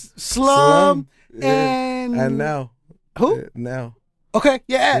 it's Slum, and now. Who? Now. Okay,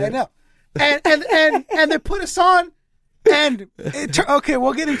 I know. And they put us on. And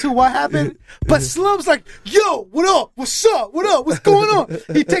we'll get into what happened. But Slum's like, yo, what up? What's up? What up? What's going on?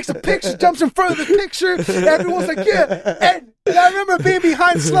 He takes a picture, jumps in front of the picture. Everyone's like, yeah. And I remember being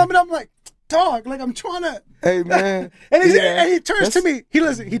behind Slum, and I'm like, dog, like I'm trying to. Hey man. and he turns to me.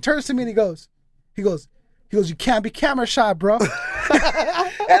 He turns to me and he goes, you can't be camera shy, bro. And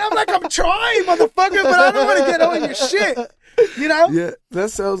I'm like, I'm trying, motherfucker, but I don't want to get on your shit. Yeah,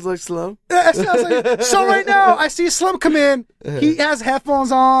 that sounds like Slum. That sounds like. So right now, I see Slum come in. He has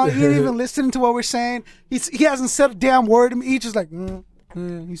headphones on. He ain't even listening to what we're saying. He hasn't said a damn word to me. He's just like,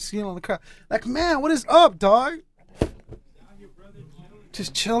 he's seeing on the crowd. Like, man, what is up, dog?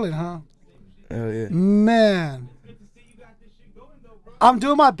 Just chilling, huh? Hell yeah. Man. I'm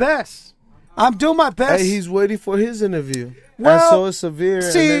doing my best. Hey, he's waiting for his interview. Well, and so is Severe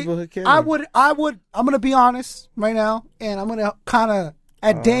and Neighborhood Kenny. I'm going to be honest right now, and I'm going to kind of,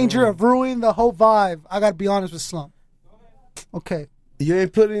 at danger of ruining the whole vibe, I got to be honest with Slum. Okay. You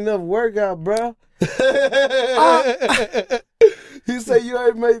ain't putting enough work out, bro. He said you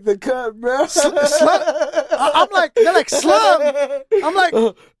ain't made the cut, bro. I'm like, they're like, Slum. I'm like,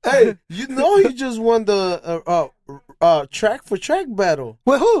 hey, he just won the track for track battle.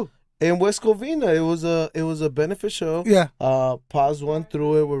 With who? In West Covina. It was a benefit show. Yeah. Pause won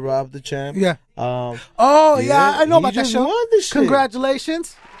through it with Rob the Champ. Yeah. I know about that show. Won this shit.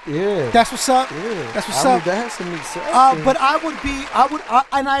 Congratulations. Yeah. That's what's up. Yeah. That's what's up. That has some excitement. But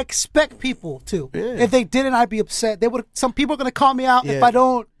I expect people to. Yeah. If they didn't, I'd be upset. Some people are gonna call me out if I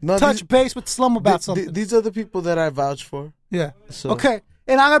don't touch base with Slum about something. These are the people that I vouch for. Yeah. So. Okay.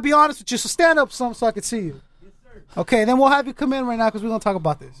 And I'm gonna be honest with you. So stand up, Slum, so I can see you. Okay. Then we'll have you come in right now because we're gonna talk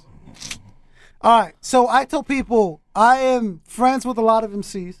about this. All right. So I tell people I am friends with a lot of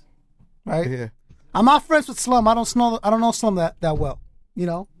MCs, right? Yeah. I'm not friends with Slum. I don't know Slum that well.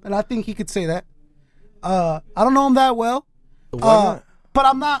 And I think he could say that. I don't know him that well. Why not? But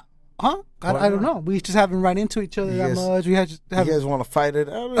I'm not, huh? I don't know. We just haven't run into each other that much. We just you guys want to fight it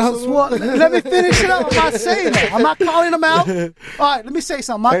out? Let me finish it up. I'm not saying that. I'm not calling them out. All right, let me say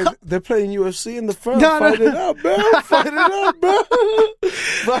something. They're playing UFC in the front. Fight it out, bro. Fight it out, bro.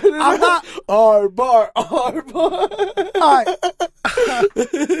 Fight it out. R-bar. All right.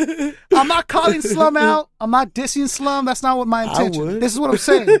 I'm not calling Slum out. I'm not dissing Slum. That's not what my intention. This is what I'm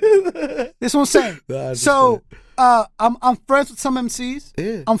saying. So I'm friends with some MCs.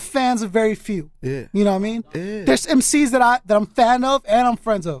 Yeah. I'm fans of very few. Yeah. You know what I mean? Yeah. There's MCs that I'm fan of and I'm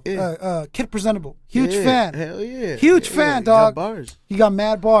friends of. Yeah. Kid Presentable. Huge fan. Hell yeah. Huge fan, dog. Got bars. You got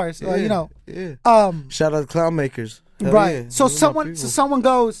mad bars. Yeah. You know. Yeah. Shout out to Clown Makers. Hell right. Yeah. So someone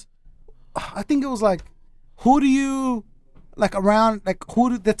goes, I think it was like, who do you like around, like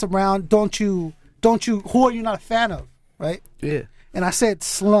who that's around, don't you who are you not a fan of? Right? Yeah. And I said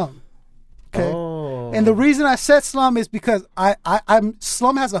Slum. Okay. Oh. And the reason I said Slum is because I'm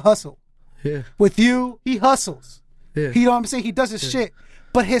Slum has a hustle. Yeah. With you, he hustles. Yeah. You know what I'm saying? He does his shit.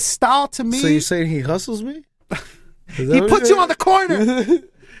 But his style to me. So you saying he hustles me? He puts you on the corner.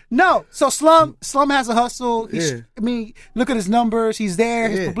 No. So Slum has a hustle. I mean, look at his numbers. He's there.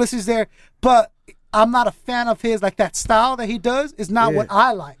 His publicity's there. But I'm not a fan of his. Like that style that he does is not what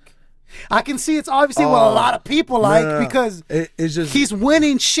I like. I can see it's obviously what a lot of people like because it's just, he's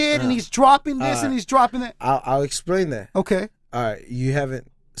winning shit and he's dropping this and he's dropping that. I'll explain that. Okay. All right. You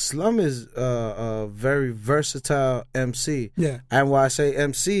haven't. Slum is a very versatile MC. Yeah. And why I say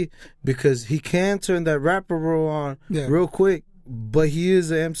MC, because he can turn that rapper role on real quick, but he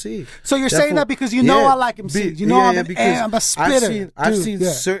is an MC. So you're saying that because you know I like MCs. You know I'm a spitter. I've seen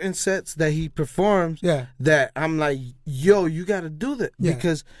certain sets that he performs that I'm like, yo, you got to do that.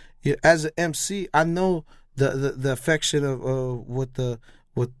 Because as an MC, I know the affection of what the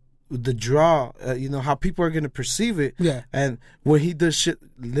draw, you know, how people are going to perceive it. Yeah. And when he does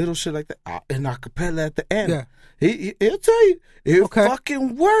little shit like that, and acapella at the end, he'll tell you, it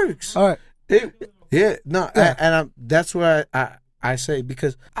fucking works. All right. That's where I say,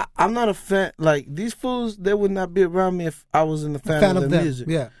 because I'm not a fan, like, these fools, they would not be around me if I wasn't a fan of their music.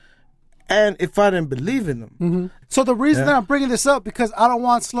 Yeah. And if I didn't believe in them. Mm-hmm. So the reason that I'm bringing this up, because I don't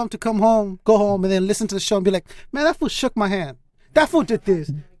want Slum to go home, and then listen to the show and be like, man, that fool shook my hand. That fool did this.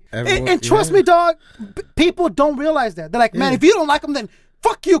 And trust me, dog, people don't realize that. They're like, man, if you don't like them, then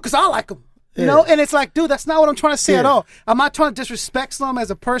fuck you, because I like them. You know? And it's like, dude, that's not what I'm trying to say at all. I'm not trying to disrespect Slum as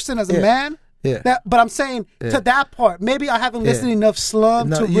a person, as a man. Yeah. But I'm saying to that part, maybe I haven't listened enough Slum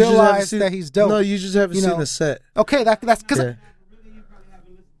to realize that he's dope. No, you just haven't seen the set. Okay, that's because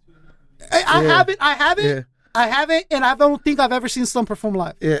I haven't, and I don't think I've ever seen Slum perform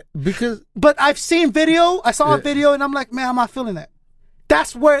live. Yeah, but I've seen video. I saw a video, and I'm like, man, I'm not feeling that.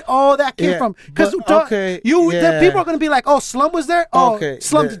 That's where all that came from. Because people are going to be like, oh, Slum was there? Oh,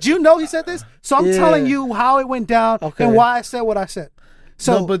 Slum, did you know he said this? So I'm telling you how it went down and why I said what I said.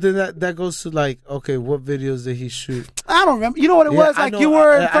 So, no, but then that goes to like, okay, what videos did he shoot? I don't remember. You know what it was? Like, you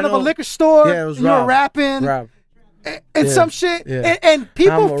were in front of a liquor store. Yeah, it was you were rapping. And some shit. And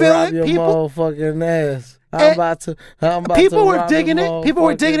people feel it. People motherfucking ass. People were digging it. People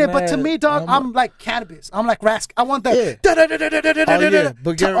were digging it. But to me, dog, I'm like cannabis. I'm like Rask. I want that.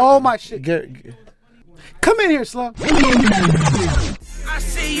 To all my shit. Come in here, Slum. I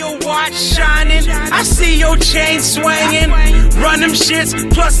see your watch shining. I see your chain swinging. Run them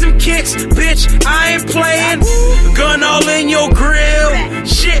shits plus some kicks. Bitch, I ain't playing. Gun all in your grill.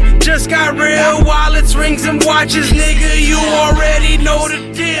 Shit just got real. Wallets, rings, and watches. Nigga, you already know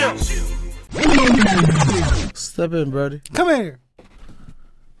the deal. Step in, brody. Come here.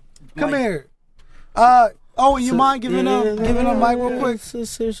 Come here. You mind giving up mic real quick?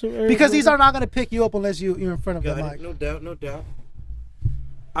 Because these are not going to pick you up unless you're in front of the mic. No doubt.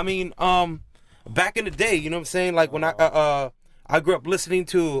 I mean, back in the day, you know what I'm saying? Like when I grew up listening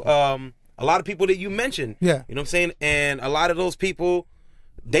to a lot of people that you mentioned. Yeah. You know what I'm saying? And a lot of those people,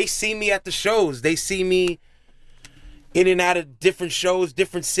 they see me at the shows. They see me in and out of different shows,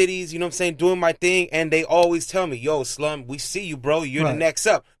 different cities, you know what I'm saying, doing my thing. And they always tell me, yo, Slum, we see you, bro. You're the next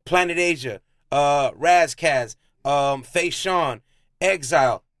up. Planet Asia, Razkaz, Faye Sean,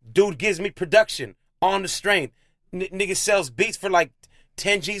 Exile. Dude gives me production on the strength. Nigga sells beats for like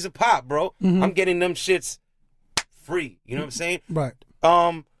 10 G's a pop, bro. Mm-hmm. I'm getting them shits free. You know what I'm saying? Right.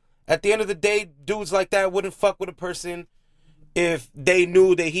 At the end of the day, dudes like that wouldn't fuck with a person if they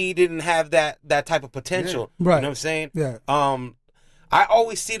knew that he didn't have that type of potential. Yeah. Right. You know what I'm saying? Yeah. I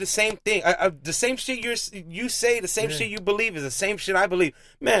always see the same thing. The same shit you say, the same shit you believe is the same shit I believe.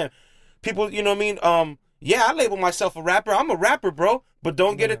 Man, people, you know what I mean? Yeah, I label myself a rapper. I'm a rapper, bro. But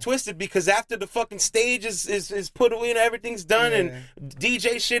don't get it twisted, because after the fucking stage is put away and everything's done and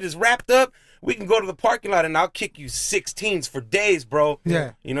DJ shit is wrapped up, we can go to the parking lot and I'll kick you 16s for days, bro.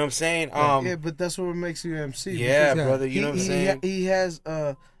 Yeah. You know what I'm saying? Yeah, but that's what makes you MC. Yeah, brother. You know what I'm saying? He has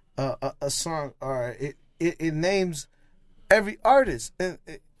a song. All right, it names every artist, and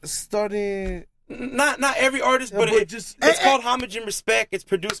starting. Not every artist, but it's called Homage and Respect. It's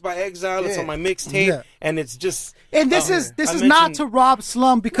produced by Exile. It's on my mixtape, and it's just. And this is not to rob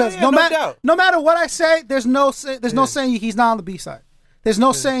Slum, because no matter what I say, there's no saying he's not on the B side. There's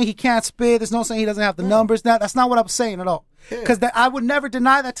no saying he can't spit. There's no saying he doesn't have the numbers. That's not what I'm saying at all. Because I would never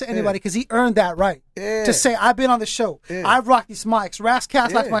deny that to anybody, because he earned that right to say, I've been on the show. I've rocked these mics.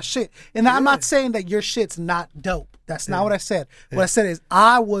 Rascast likes my shit. And I'm not saying that your shit's not dope. That's not what I said. What I said is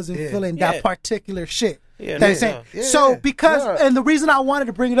I wasn't feeling that particular shit. So and the reason I wanted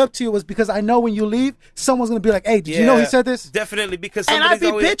to bring it up to you was because I know when you leave, someone's going to be like, hey, did you know he said this? Definitely, because and I'd be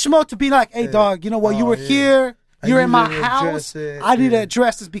bitch mode to be like, hey, dog, you know what? You were here. You're in my house. I need to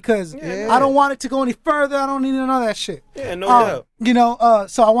address this because I don't want it to go any further. I don't need to know that shit. Yeah, no doubt. You know,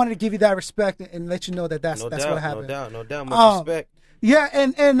 so I wanted to give you that respect and let you know that that's what happened. No doubt. Much respect. Yeah,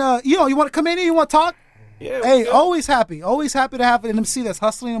 and you know, you want to come in here? You want to talk? Yeah. Hey, always happy to have an MC that's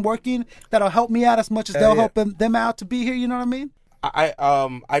hustling and working. That'll help me out as much as they'll help them out to be here. You know what I mean?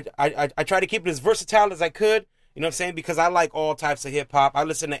 I try to keep it as versatile as I could. You know what I'm saying? Because I like all types of hip hop. I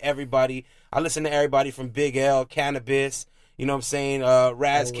listen to everybody. I listen to everybody from Big L, Cannabis, you know what I'm saying,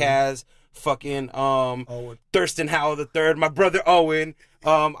 Razkaz, fucking Thurston Howell III, my brother Owen.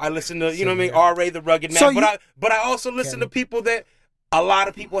 I listen to, you know what I mean, R.A. the Rugged Man. But I also listen to people that a lot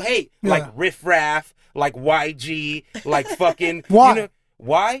of people hate, like Riff Raff, like YG, like fucking Why? You know,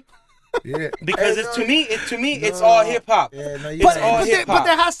 why? Yeah, because to me, it's all hip hop. Yeah, no, it's all hip hop. But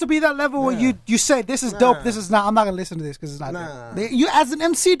there has to be that level where you say this is dope, this is not. I'm not gonna listen to this because it's not. Dope. You as an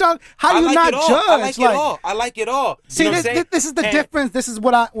MC, dog, how do you not judge? I like it all. I like it all. See, this is the difference. This is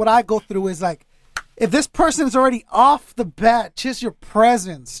what I go through is like, if this person is already off the bat, just your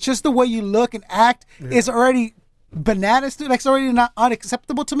presence, just the way you look and act is already bananas, dude. Like, it's already not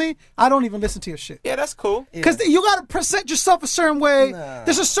unacceptable to me. I don't even listen to your shit. Yeah, that's cool. Because you gotta present yourself a certain way.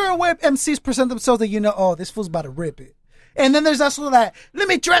 There's a certain way MCs present themselves that you know, oh, this fool's about to rip it. And then there's also that, let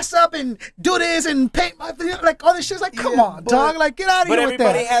me dress up and do this and paint my, like, all this shit's like, come on, dog, like, get out of here with that.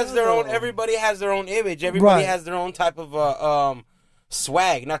 But everybody has their own image. Everybody has their own type of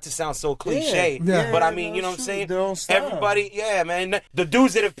swag, not to sound so cliche, but I mean, you know what I'm saying? Everybody, man. The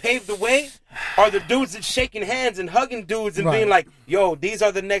dudes that have paved the way are the dudes that shaking hands and hugging dudes and being like, yo, these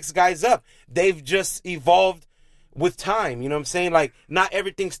are the next guys up. They've just evolved with time, you know what I'm saying? Like, not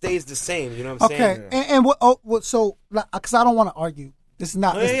everything stays the same, you know what I'm saying? Okay, and what, so, because I don't want to argue. This is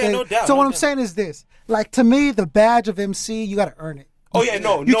not this thing. No doubt. So what I'm saying is this. Like, to me, the badge of MC, you got to earn it. Oh, yeah,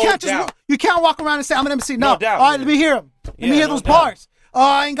 no doubt. You can't walk around and say, I'm an MC. No doubt. All right, let me hear him. Let me hear those bars. Oh,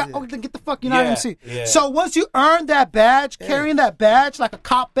 I ain't got. Yeah. Oh, then get the fuck. You're not an MC. Yeah. So once you earn that badge, carrying that badge like a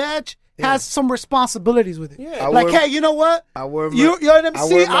cop badge has some responsibilities with it. Yeah. Like, hey, you know what? You're an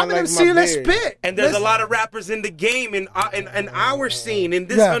MC. I'm an MC. Let's spit. And there's a lot of rappers in the game in our scene, in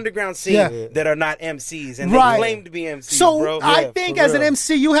this underground scene, that are not MCs, and they claim to be MCs. So bro. I think as an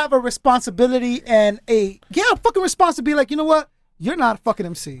MC, you have a responsibility and a fucking responsibility. Like, you know what? You're not a fucking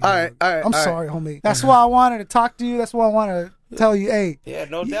MC. All right. I'm sorry, homie. That's why I wanted to talk to you. That's why I want to tell you, hey. Yeah,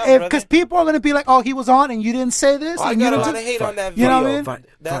 no doubt, because people are going to be like, oh, he was on and you didn't say this. I got a lot of hate on that video. You know what I mean?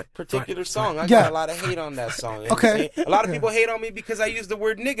 That particular song. I got a lot of hate on that song. You know okay. A lot of people hate on me because I use the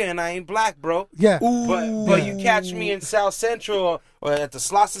word nigga and I ain't black, bro. Yeah. But you catch me in South Central or at the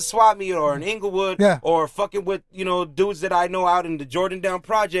Slauson Swap Meet or in Inglewood or fucking with, dudes that I know out in the Jordan Down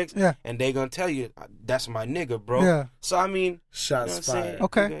projects and they going to tell you, that's my nigga, bro. Yeah. So, I mean, shots fired.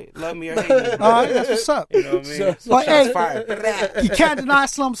 Okay. Love me or hate me. All right, that's what's up. You know what I mean? Shots fired. You can't deny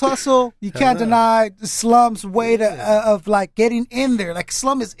Slum's hustle. You can't deny Slum's way of like getting in there. Like,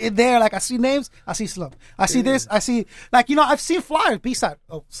 Slum is in there. Like, I see names, I see Slum. I see this, I see, like, I've seen flyers, B-side.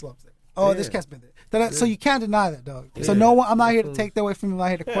 Oh, Slum's there. Oh, this cat's been there. So you can't deny that, dog. So I'm not here to take that away from you. I'm not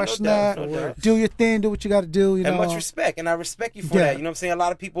here to question that. No doubt. Do your thing. Do what you got to do. You know. And much respect. And I respect you for that. You know what I'm saying? A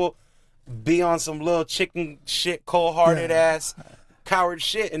lot of people be on some little chicken shit, cold-hearted ass coward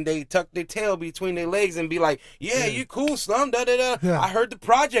shit, and they tuck their tail between their legs and be like, you cool, Slum, da-da-da. Yeah. I heard the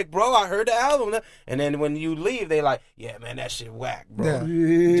project, bro. I heard the album. And then when you leave, they like, yeah, man, that shit whack, bro. Yeah.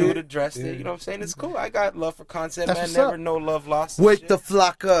 Dude addressed it. You know what I'm saying? It's cool. I got love for concept, That's man. what's Never up. no love lost. Wake the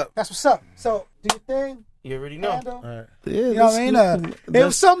flock up. That's what's up. So do your thing. You already know. Handle. All right. You know what I mean? It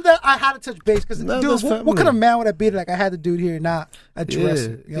was something that I had to touch base because, dude, what kind of man would I be? Like, I had the dude here not address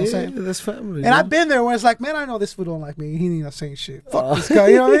it. You know what I'm saying? That's family. And I've been there where it's like, man, I know this fool don't like me. He ain't not saying shit. Fuck this guy.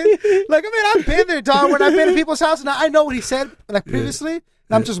 You know what I mean? Like, I mean, I've been there, dog. When I've been to people's house and I know what he said like previously, and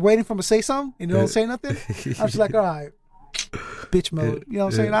I'm just waiting for him to say something, and he don't say nothing. I'm just like, all right, bitch mode. You know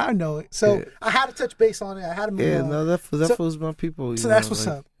what I'm saying? I know it. So I had to touch base on it. I had to move on. No, that was my people. So that's what's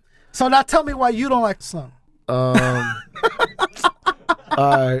up. So now tell me why you don't like the slum. All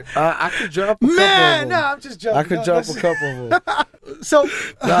right, I could drop a couple. Man, no, I'm just joking. I could drop a couple of them. So,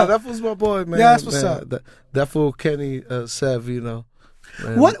 that was my boy, man. Yeah, that's what's up. That fool Kenny Sev, you know.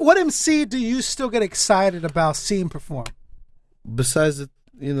 Man. What MC do you still get excited about seeing perform? Besides the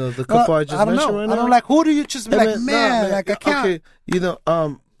couple I just mentioned right now? I don't like. Who do you just be like, man, like I can't.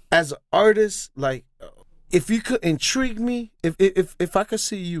 Okay, as an artist, like if you could intrigue me, if I could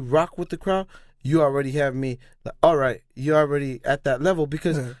see you rock with the crowd, you already have me. Like, all right, you're already at that level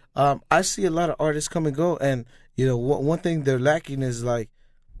because I see a lot of artists come and go, and one thing they're lacking is like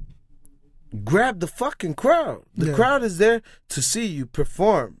grab the fucking crowd. The crowd is there to see you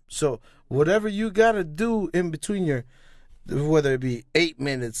perform. So whatever you gotta do in between your, whether it be 8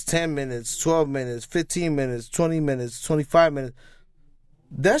 minutes, 10 minutes, 12 minutes, 15 minutes, 20 minutes, 25 minutes,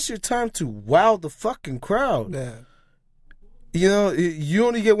 that's your time to wow the fucking crowd. Yeah. You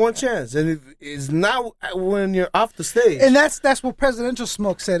only get one chance, and it's not when you're off the stage. And that's what Presidential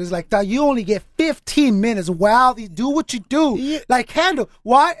Smoke said. Is like, dog, you only get 15 minutes. Wow, do what you do. Yeah. Like, handle.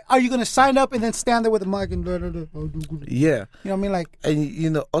 Why are you going to sign up and then stand there with a mic and Yeah. You know what I mean? Like,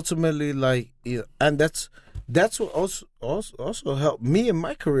 and ultimately, like, and that's what also helped me in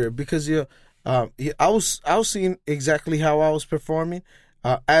my career because I was seeing exactly how I was performing.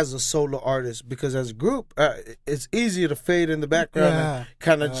 As a solo artist, because as a group, it's easier to fade in the background and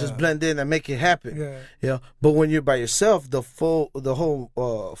kind of just blend in and make it happen. Yeah. But when you're by yourself, the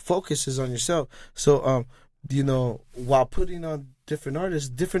whole focus is on yourself. So, while putting on different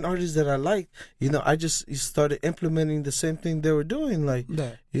artists that I liked, I just started implementing the same thing they were doing, like,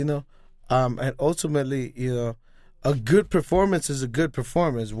 and ultimately, a good performance is a good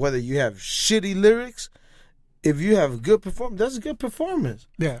performance, whether you have shitty lyrics. If you have a good performance, that's a good performance.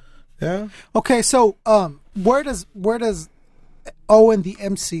 Yeah. Yeah. Okay, so where does OhWhen the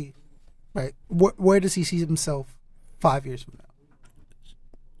MC, right? Where does he see himself 5 years from now?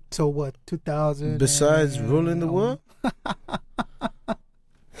 So what? 2000. Besides ruling the world,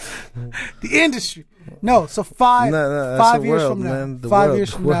 the industry. No. So 5 years world, from now. Man, 5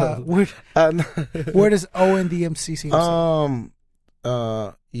 years from now. Where does OhWhen the MC see himself?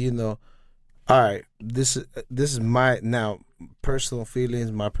 All right, this is my now personal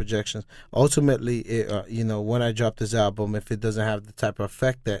feelings, my projections. Ultimately, when I drop this album, if it doesn't have the type of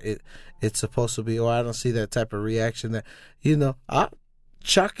effect that it's supposed to be, or I don't see that type of reaction, that I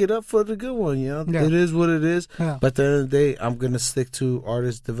chalk it up for the good one. It is what it is. Yeah. But at the end of the day, I'm gonna stick to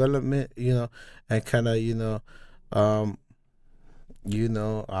artist development. And kind of I'll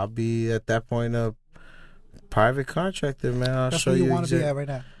be at that point a private contractor, man. I'll That's show where you want to be at right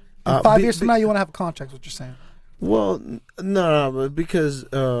now. 5 years from now, you want to have a contract, what you're saying. Well, no, because...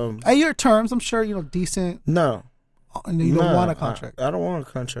 at your terms, I'm sure, decent... No. You don't want a contract. I don't want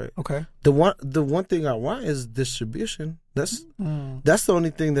a contract. Okay. The one thing I want is distribution. That's the only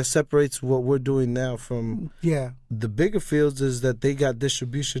thing that separates what we're doing now from the bigger fields, is that they got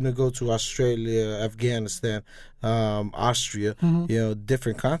distribution to go to Australia, Afghanistan, Austria,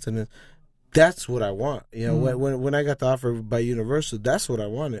 different continents. That's what I want. When I got the offer by Universal, that's what I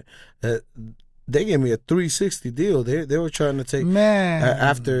wanted. They gave me a 360 deal. They were trying to take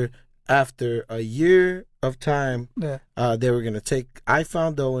after a year of time. They were gonna take. I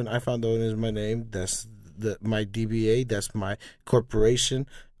Found OhWhen. I Found OhWhen is my name. That's my DBA. That's my corporation.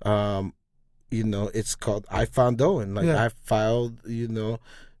 It's called I Found OhWhen. Like I filed.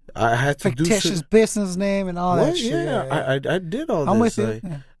 I had to do fictitious business name and all that shit. I did all I'm this. with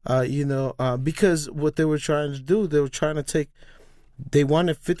you. Because what they were trying to do, they were trying to take. They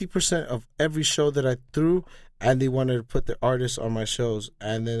wanted 50% of every show that I threw, and they wanted to put the artists on my shows.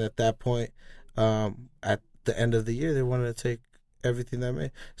 And then at that point, at the end of the year, they wanted to take everything that I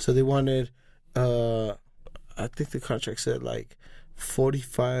made. So they wanted, I think the contract said like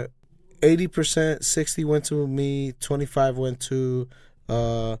 45, 80%, 60 went to me, 25 went to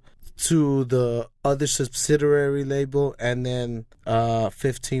the other subsidiary label, and then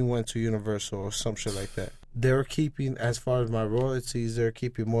 15 went to Universal or some shit like that. They're keeping, as far as my royalties, they're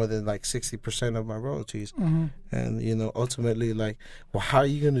keeping more than like 60% of my royalties. Mm-hmm. And, ultimately, like, well, how are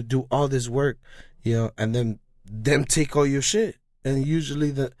you going to do all this work, and then them take all your shit? And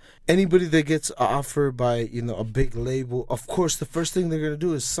usually anybody that gets offered by, a big label, of course, the first thing they're going to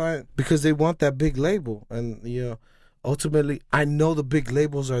do is sign because they want that big label. And, ultimately, I know the big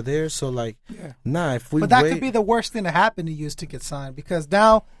labels are there. So, if we But that could be the worst thing to happen to you is to get signed because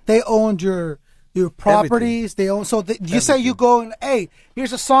now they owned your properties. Everything. They own. So you say you go and, hey,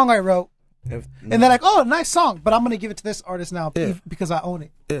 here's a song I wrote. And they're like, oh, nice song, but I'm going to give it to this artist now because I own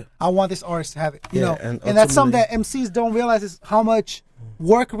it. Yeah. I want this artist to have it. You know, and that's something that MCs don't realize is how much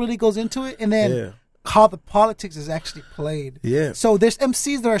work really goes into it, and then how the politics is actually played. Yeah. So there's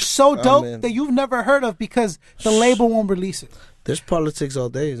MCs that are so dope that you've never heard of because the label won't release it. There's politics all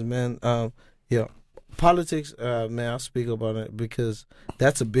days, man. Politics, man, I'll speak about it because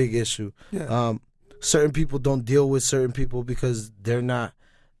that's a big issue. Yeah. Certain people don't deal with certain people because they're not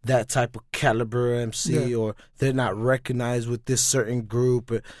that type of caliber MC or they're not recognized with this certain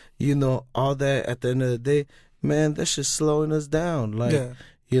group. All that at the end of the day, man, that's just slowing us down.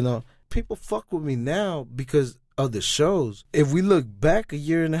 People fuck with me now because of the shows. If we look back a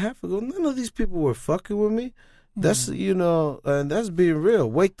year and a half ago, none of these people were fucking with me. That's, and that's being real.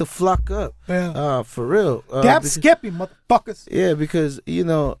 Wake the flock up. Yeah. For real. Dab Skippy, motherfuckers. Yeah, because,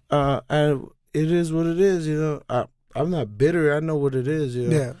 and it is what it is, I'm not bitter. I know what it is,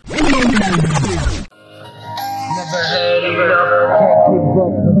 Yeah. Never had enough.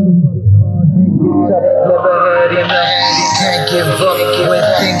 Can't give up when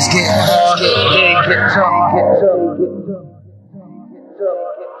things get hard. They get tough.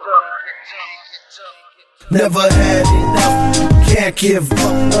 Never had enough. Can't give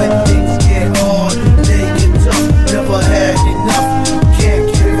up when things get hard. They get tough. Never had enough. Can't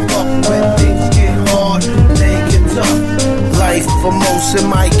give up when things get hard. They get tough. Life for most, it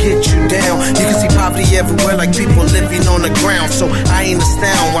might get you down. You can see poverty everywhere, like people living on the ground. So I ain't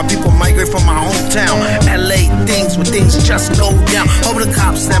astounded why people migrate from my hometown. LA things where things just go down. Over the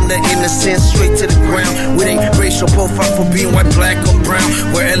cops, slam the innocent straight to the ground. With a racial profile for being white, black, or brown.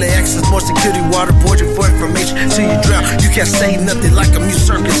 Where LAX is more security, waterboard you for information till you drown. You can't say nothing like a mute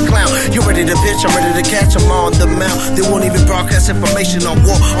circus clown. You ready to bitch, I'm ready to catch them on the mount. They won't even broadcast information on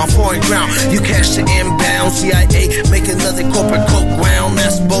war, on foreign ground. You cash the inbound, CIA make another corporate coke ground.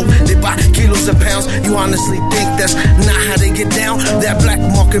 That's both, they buy kilos and pounds. You honestly think that's not how they get down? That black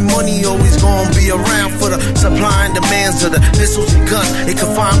market money always gonna be around for the supply and demands of the missiles and guns. They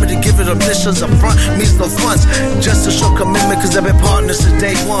confine me to give it missions up front, means no funds. Just to show commitment, cause they've been partners since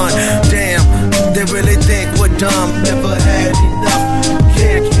day one. Damn, they really think we're dumb. Never had enough.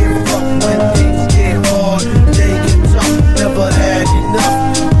 Can't give up when things get hard. They get tough. Never had enough.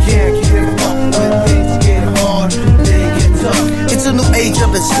 Can't give up when things get hard. They get tough. It's a new age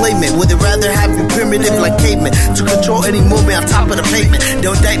of enslavement, where they rather have you primitive like cavemen to control any movement on top of the pavement.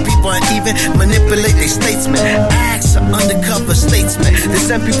 They'll indict people and even manipulate their statesmen. Acts are undercover statesmen. They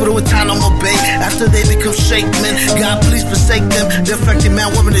send people to Guantanamo Bay after they become shakemen. God, please forsake them. They're affecting man,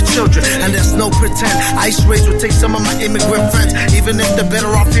 women, and children, and there's no pretend. ICE raids will take some of my immigrant friends, even if they're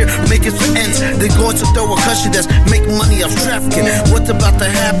better off here making some ends. They're going to throw a country that's making money off trafficking. What's about to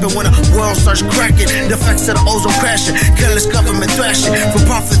happen when the world starts cracking? The effects of the ozone crashing, careless government thrashing. For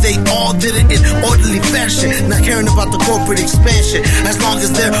profit, they all did it in orderly fashion, not caring about the corporate expansion. As long as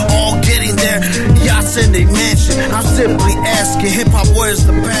they're all getting their yachts in their mansion, I'm simply asking, hip-hop, where's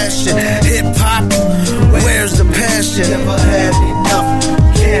the passion? Hip-hop, where's the passion? Never had enough.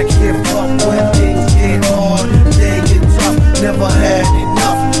 Can't give up when things get hard. They get tough. Never had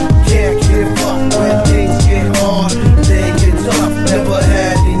enough. Can't give up when things get hard. They get tough. Never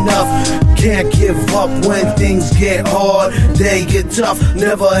had enough. Can't give up when things get hard. They get tough.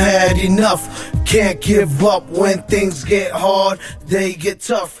 Never had enough. Can't give up when things get hard. They get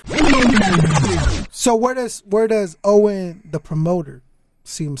tough. So where does OhWhen, the promoter,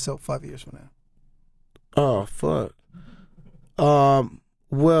 see himself 5 years from now? Oh fuck.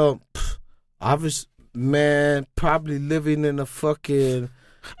 Well, obviously, man, probably living in a fucking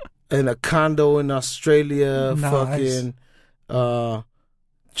in a condo in Australia. Nice. Fucking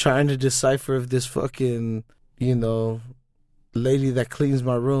trying to decipher if this fucking lady that cleans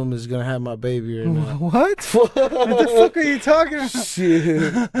my room is gonna have my baby or not. What? What the fuck are you talking about?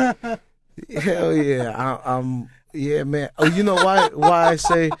 Shit. Hell yeah. I'm yeah, man. Oh, you know why I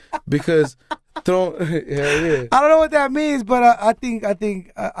say because hell yeah. I don't know what that means, but I think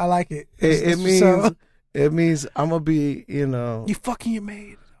I like it. It means I'm gonna be, You fucking your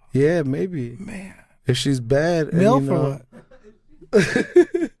maid. Yeah, maybe. Man. If she's bad, MILF or what?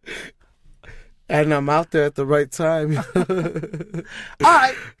 And I'm out there at the right time. All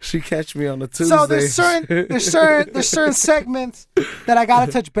right. She catch me on a Tuesday. So there's certain segments that I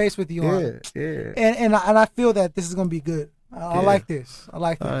gotta touch base with you on. Yeah. And I feel that this is gonna be good. I like this. I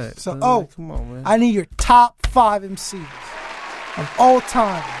like this. Right. So, come on, man. I need your top 5 MCs of all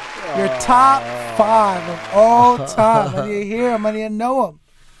time. Your top 5 of all time. I need to hear them. I need to know them.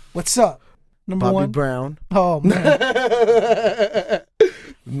 What's up? Number Bobby 1. Brown. Oh, man.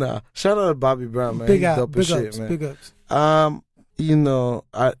 Nah, shout out to Bobby Brown, man. Big He's up. dope Big as ups. shit, man. Big ups. You know,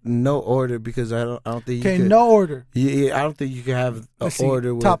 no order because I don't think you Okay, can. no order. Yeah, I don't think you can have an Let's see.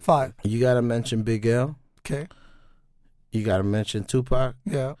 order with Top 5. You gotta mention Big L. Okay. You gotta mention Tupac.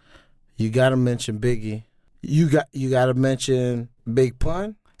 Yeah. You gotta mention Biggie. You gotta mention Big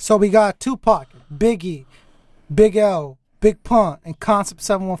Pun. So we got Tupac, Biggie, Big L, Big Pun, and Concept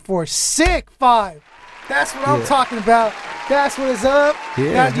 714. Sick 5. That's what I'm talking about. That's what is up.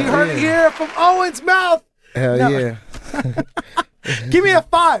 Yeah, You heard it here from Owen's mouth. Hell No. yeah. Give me a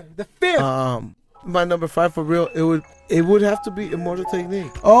 5, the 5th. My number 5 for real, it would have to be Immortal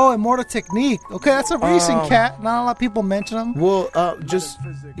Technique. Oh, Immortal Technique. Okay, that's a recent cat. Not a lot of people mention him. Well, just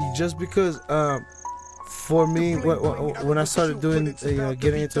because for me, when I started doing,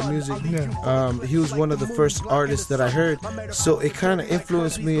 getting into music, he was one of the first artists that I heard. So it kind of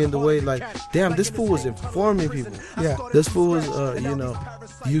influenced me in the way, like, damn, this fool was informing people. Yeah. This fool was,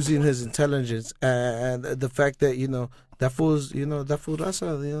 using his intelligence and the fact that, that fool's, that fool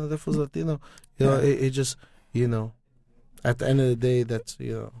Raza, that fool's Latino. It just, at the end of the day, that's,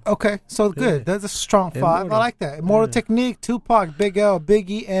 Okay, so good. That's a strong 5. Immortal. I like that. Immortal Technique, Tupac, Big L,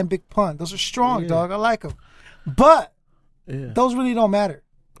 Biggie, and Big Pun. Those are strong, dog. I like them. But those really don't matter.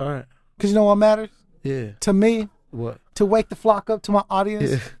 All right. Because you know what matters? Yeah. To me, What? to wake the flock up, to my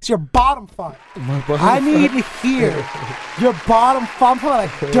audience, it's your bottom 5. My I need to hear your bottom 5. I'm talking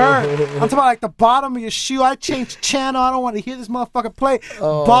like dirt. I'm talking like the bottom of your shoe. I changed the channel. I don't want to hear this motherfucker play.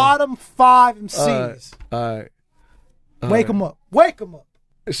 Bottom 5 MCs. All right. Wake them up. Wake them up.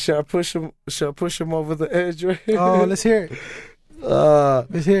 Shall I push him over the edge right here? Oh, let's hear it.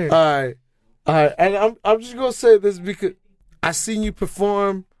 Let's hear it. All right. And I'm just gonna say this because I seen you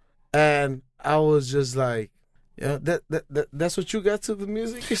perform, and I was just like, that's what you got to the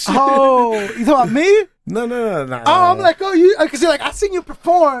music and shit? Oh, you talking about me? No. Oh, I'm like, you, because you're like, I seen you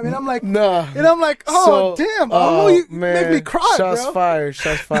perform, and I'm like, nah. And I'm like, oh, So, damn, oh, you man, make me cry, shots bro.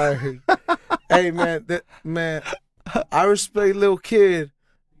 Shots fired. Hey, man, I respect Lil Kid,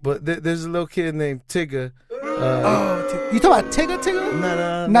 but there's a little kid named Tigger. You talking about Tigger?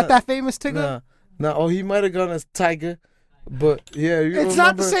 Nah. Not that famous Tigger? Nah. Oh, he might have gone as Tiger, but yeah, It's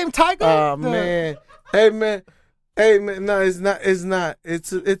not the same Tiger? Oh, man. Hey, man. No, it's not.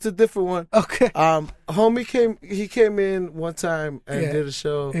 It's a different one. Okay. Homie came in one time and did a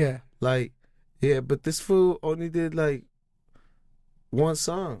show. Yeah. Like, but this fool only did like one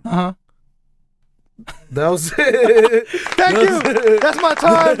song. Uh-huh. That was it. Thank you. That's my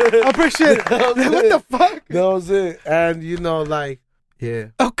time. I appreciate it. What the fuck? That was it. And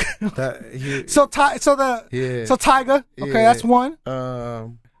Okay. So Tiger. Okay, Yeah. that's one.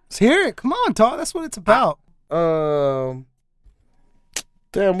 Let's hear it. Come on, dog. That's what it's about. Damn,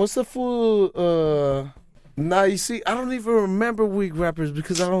 what's the fool? Nah, you see, I don't even remember weak rappers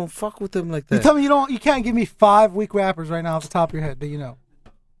because I don't fuck with them like that. You tell me you can't give me 5 weak rappers right now off the top of your head that you know.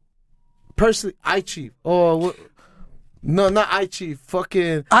 Personally, iChief. Oh, what? No, not iChief.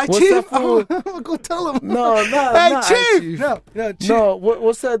 Fucking iChief? Fool? Go tell him. No, hey, not Chief. iChief. No, Chief. No,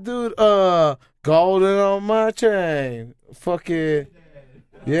 what's that dude? Golden on my chain. Fucking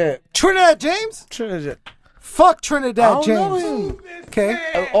yeah. Trinidad James? Trinidad. Fuck Trinidad I don't James. know him. Okay.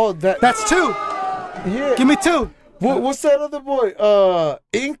 That's 2. Yeah. Give me 2. What's that other boy?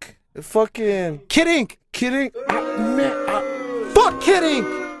 Ink. Fucking Kid Ink. Fuck Kid Ink.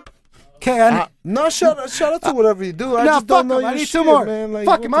 Okay, no, shout out to whatever you do. I just don't know him. your I need shit, 2 more. man. Like,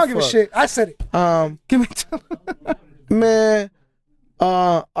 Fuck him. I what don't the give a shit. I said it. Give me 2. Man.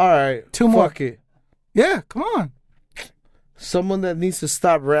 All right. 2 more. Fuck it. Yeah, come on. Someone that needs to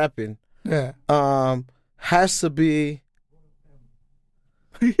stop rapping. Yeah. Has to be.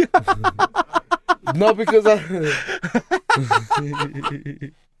 No, because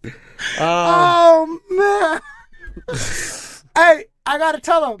oh man. Hey, I gotta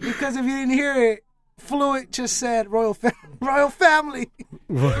tell him because if you didn't hear it, Fluid just said royal family.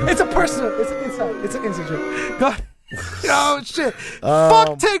 It's a personal. It's an inside. It's an inside joke. Go ahead. Oh shit.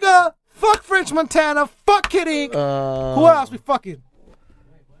 Fuck Tigger. Fuck French Montana. Fuck Kid Ink. Who else we fucking?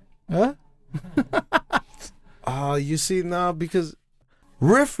 Huh? You see now because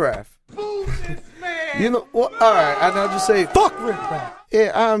Riff Raff. You know what? All right, and I'll just say fuck Riff Raff.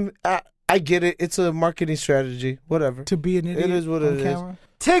 Yeah, I get it. It's a marketing strategy. Whatever. To be an idiot. It is what on it camera.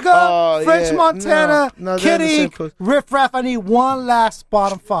 is. Tigga, French yeah. Montana, No, Kid they're the same Ink, person. Riff Raff. I need one last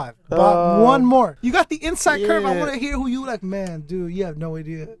bottom 5. One more. You got the inside curve. I want to hear who you like. Man, dude, you have no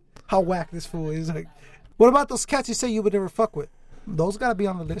idea how whack this fool is. Like, what about those cats you say you would never fuck with? Those gotta be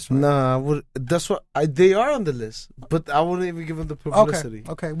on the list, right? Nah, I would. That's what they are on the list, but I wouldn't even give them the publicity.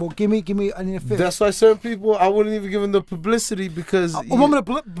 Okay. Well, give me. I need a fifth. That's why certain people I wouldn't even give them the publicity because I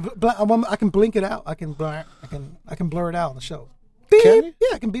can blink it out. I can blur it out on the show. Beep. Can you?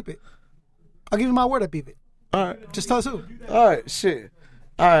 Yeah, I can beep it. I'll give you my word. I beep it. All right, just tell us who. All right, shit.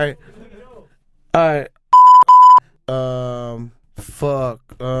 All right.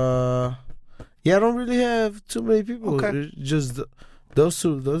 Fuck. Yeah, I don't really have too many people. Okay. Just those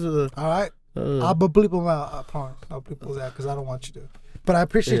two. Those are the. All right. I'll bleep them out. I promise. I'll bleep those out because I don't want you to. But I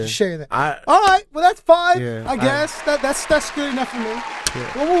appreciate you sharing that. All right. Well, that's 5. Yeah, I guess that's good enough for me.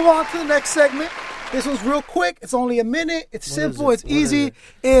 Yeah. We'll move on to the next segment. This one's real quick. It's only a minute. It's simple. It's easy.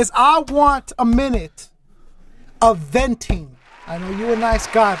 I want a minute of venting. I know you're a nice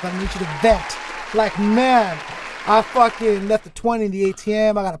guy, but I need you to vent. Like, man, I fucking left the 20 in the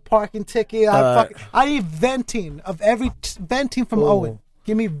ATM. I got a parking ticket. I need venting venting from Owen.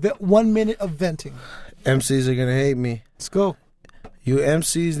 Give me 1 minute of venting. MCs are gonna hate me. Let's go. You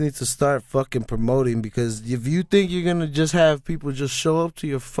MCs need to start fucking promoting, because if you think you're gonna just have people just show up to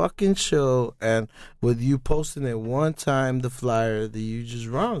your fucking show and with you posting it one time the flyer, that you just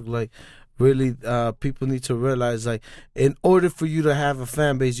wrong. Like, really, people need to realize, like, in order for you to have a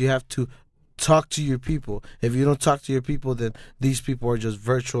fan base, you have to talk to your people. If you don't talk to your people, then these people are just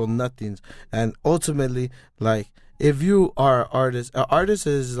virtual nothings. And ultimately, like, if you are an artist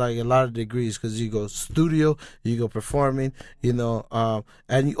is like a lot of degrees, because you go studio, you go performing, and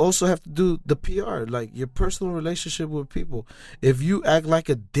you also have to do the PR, like your personal relationship with people. If you act like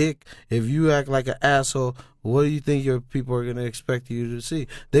a dick, if you act like an asshole, what do you think your people are going to expect you to see?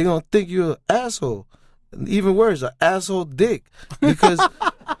 They're going to think you're an asshole. Even worse, an asshole dick, because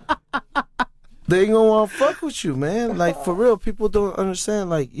they ain't going to want to fuck with you, man. Like, for real, people don't understand.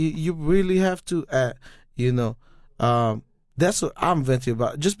 Like, you really have to that's what I'm venting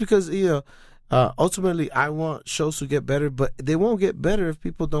about. Just because, ultimately I want shows to get better, but they won't get better if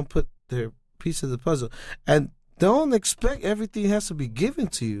people don't put their piece of the puzzle. And don't expect everything has to be given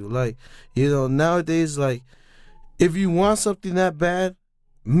to you. Like, nowadays, like, if you want something that bad,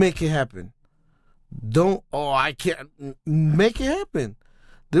 make it happen. I can't make it happen.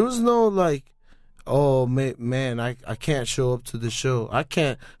 There was no, like, oh, man, I can't show up to the show. I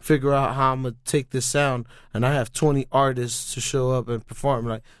can't figure out how I'm going to take this sound, and I have 20 artists to show up and perform.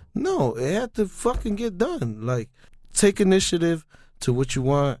 Like, no, it had to fucking get done. Like, take initiative to what you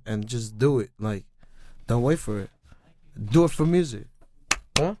want and just do it. Like, don't wait for it. Do it for music.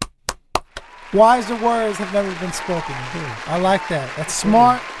 Huh? Wiser words have never been spoken. I like that. That's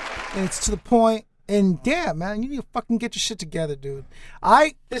smart, and it's to the point. And damn, man, you need to fucking get your shit together, dude.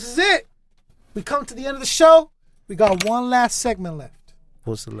 This is it. We come to the end of the show. We got one last segment left.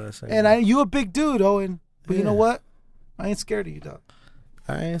 What's the last segment? And you a big dude, Owen. But you know what? I ain't scared of you, dog.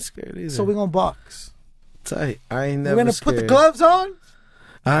 I ain't scared either. So we gonna box. Tight. I ain't never scared. We're gonna put the gloves on.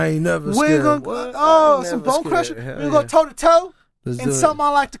 I ain't never scared. We're gonna some bone crusher. We're gonna go toe to toe. And something I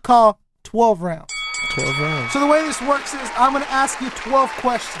like to call 12 rounds. 12 rounds. So the way this works is I'm gonna ask you 12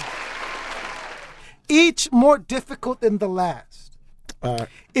 questions. Each more difficult than the last.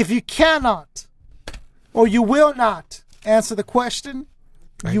 If you cannot or you will not answer the question,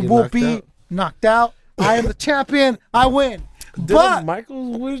 you will be knocked out. I am the champion. I win. Did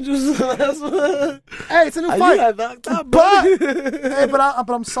Michael win just the last one? Hey, it's a new fight. You got knocked out, but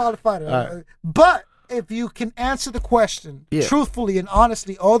I'm a solid fighter. Right. But if you can answer the question truthfully and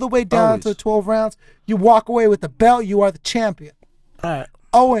honestly all the way down to the 12 rounds, you walk away with the belt. You are the champion. All right.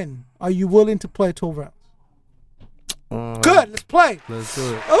 Owen, are you willing to play 12 rounds? Good, let's play. Let's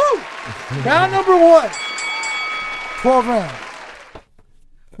do it. Ooh, round number 1. 12 rounds.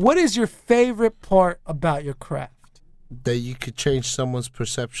 What is your favorite part about your craft? That you could change someone's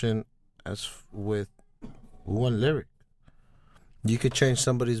perception with one lyric. You could change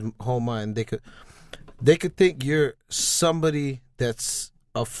somebody's whole mind. They could think you're somebody that's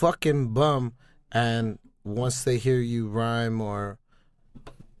a fucking bum, and once they hear you rhyme or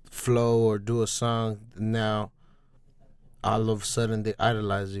flow or do a song, now all of a sudden they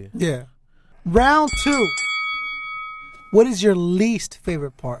idolize you. Yeah. Round 2. What is your least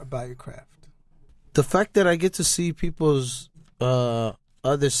favorite part about your craft? The fact that I get to see people's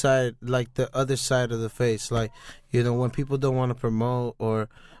other side, like the other side of the face. Like, when people don't want to promote, or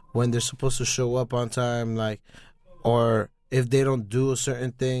when they're supposed to show up on time, like, or if they don't do a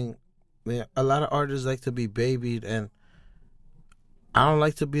certain thing. I mean, a lot of artists like to be babied, and I don't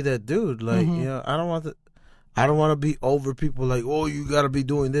like to be that dude. Like, you know, I don't want to be over people like, oh, you got to be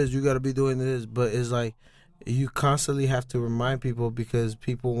doing this, you got to be doing this. But it's like, you constantly have to remind people because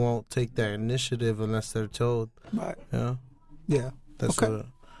people won't take that initiative unless they're told. Right. You know? Yeah. That's okay.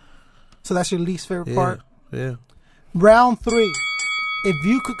 So that's your least favorite part? Yeah. Round 3. If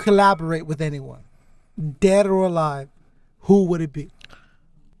you could collaborate with anyone, dead or alive, who would it be?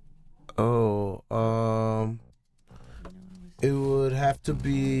 Oh, it would have to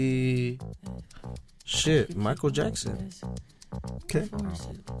be Michael Jackson. Okay.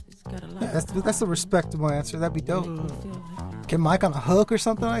 Yeah, that's a respectable answer. That'd be dope. Get Mike on a hook or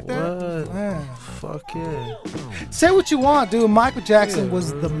something like that? What? Man. Fuck yeah. Say what you want, dude. Michael Jackson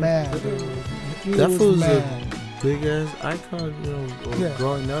was the man, dude. That was a big ass icon, you know,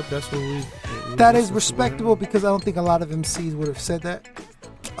 growing up. That's what we that is respectable because I don't think a lot of MCs would have said that.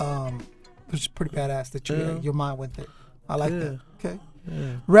 Which is pretty badass that your mind went there. I like that. Okay.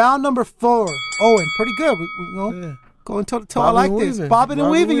 Yeah. Round number 4. Owen, pretty good. We going toe to toe. I like this. Bobbing and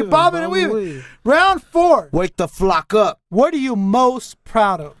weaving. You're bobbing and weaving. Round 4. Wake the flock up. What are you most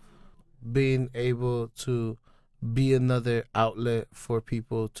proud of? Being able to be another outlet for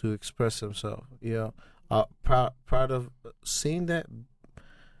people to express themselves. You know, proud of seeing that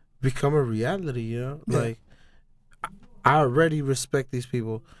become a reality. You know, like I already respect these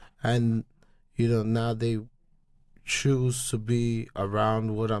people, and you know now they choose to be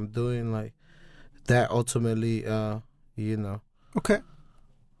around what I'm doing. Like that ultimately, you know. Okay.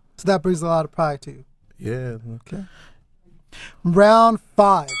 So that brings a lot of pride to you. Yeah. Okay. Round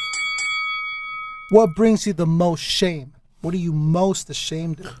 5. What brings you the most shame? What are you most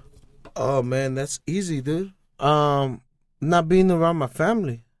ashamed of? Oh man, that's easy, dude. Not being around my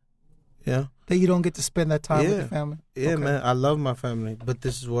family. Yeah. That you don't get to spend that time with your family? Yeah, okay. Man. I love my family, but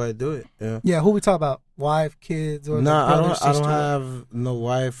this is why I do it. Yeah. Yeah, who we talk about? Wife, kids, or I don't have no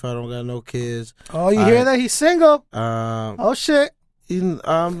wife. I don't got no kids. Oh, you hear that? He's single. Oh shit.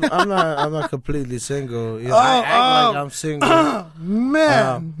 I'm not completely single. You know, I act like I'm single.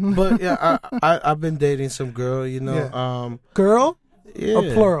 Man. But yeah, I've been dating some girl, you know. Yeah. Girl? Yeah. Or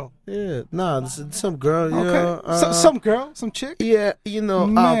plural? Yeah. No, some girl, you know. Some girl? Some chick? Yeah, you know.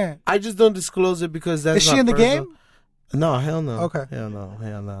 Man. I just don't disclose it because that's Is she in the personal. game? No, hell no. Okay. Hell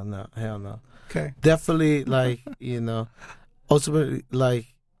no. Okay. Definitely, like, you know, ultimately, like,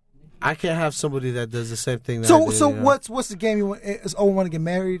 I can't have somebody that does the same thing that I do. So what's the game you want? Is Owen want to get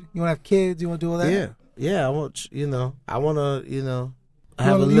married? You want to have kids? You want to do all that? Yeah. I want to, you know,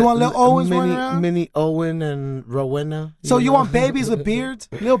 have you want little Owens running around? Mini Owen and Rowena. So you want babies with beards?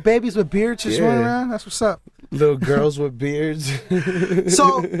 Little babies with beards just running around? That's what's up. Little girls with beards.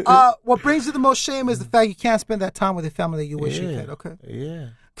 So what brings you the most shame is the fact you can't spend that time with your family that you wish you could. Okay. Yeah.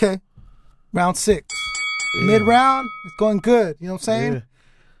 Okay. Round 6. Yeah. Mid-round, it's going good. You know what I'm saying? Yeah.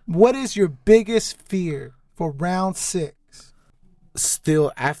 What is your biggest fear for round 6?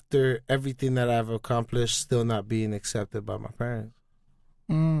 Still, after everything that I've accomplished, still not being accepted by my parents.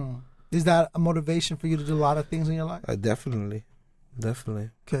 Is that a motivation for you to do a lot of things in your life? Definitely.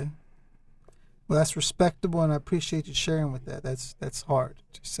 Okay. Well, that's respectable, and I appreciate you sharing with that. That's hard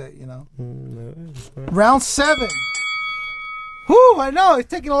to say, you know. Round 7. Whew, I know. It's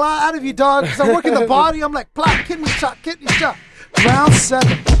taking a lot out of you, dog. Because I'm working the body. I'm like, plop, kidney shot. Round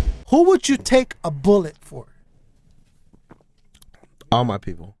 7. Who would you take a bullet for? All my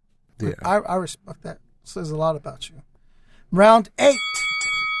people. Yeah. I respect that. Says a lot about you. Round 8.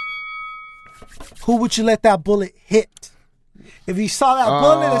 Who would you let that bullet hit? If you saw that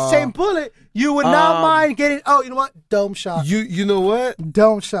bullet, the same bullet, you would not mind getting. Oh, you know what? Dome shot. You know what?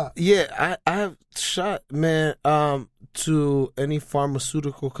 Dome shot. Yeah, I have shot, man. To any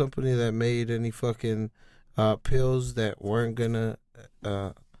pharmaceutical company that made any fucking pills that weren't gonna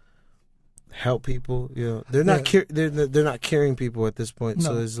help people. You know, they're not they're not curing people at this point. No.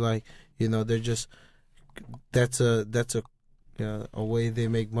 So it's like, you know, they're just that's a way they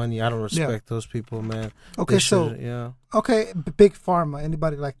make money. I don't respect those people, man. Okay, okay, big pharma,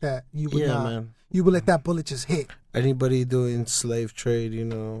 anybody like that, you would not, man. You would let that bullet just hit. Anybody doing slave trade, you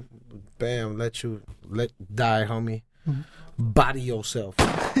know, bam, let die, homie. Mm-hmm. Body yourself.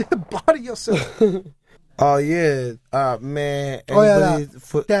 Body yourself. Oh yeah, man.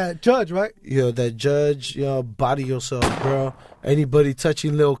 That judge, right? That judge. Body yourself, bro. Anybody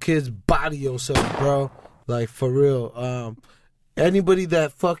touching little kids, body yourself, bro. Like for real. Anybody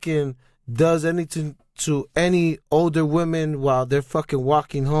that fucking does anything to any older women while they're fucking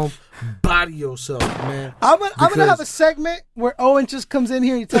walking home, body yourself, man. I'm gonna have a segment where Owen just comes in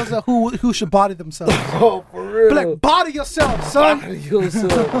here and he tells us who should body themselves. Oh, for real. But like, body yourself, son. Body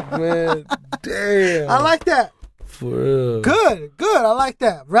yourself, man. Damn. I like that. For real. Good. I like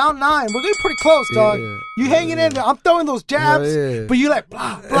that. Round 9. We're getting pretty close, dog. Yeah. You hanging in there. I'm throwing those jabs, but you like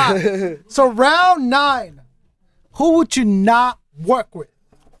blah, blah. So round 9. Who would you not work with?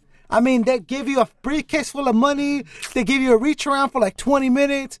 I mean, they give you a briefcase full of money. They give you a reach around for like 20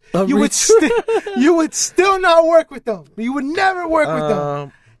 minutes. You would still not work with them. You would never work with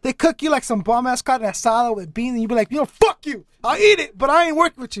them. They cook you like some bomb-ass carne asada with beans, and you'd be like, fuck you. I'll eat it, but I ain't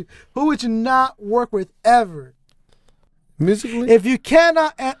working with you. Who would you not work with ever? Musically? If you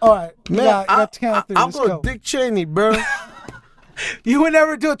cannot... all right. Man, I'm go. going Dick Cheney, bro. You would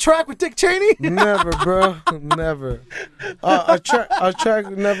never do a track with Dick Cheney? Never, bro. Never. A track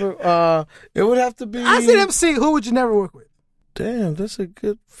never... it would have to be... I said MC. Who would you never work with? Damn, that's a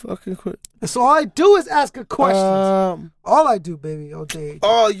good fucking question. So all I do is ask a question. All I do, baby, all day.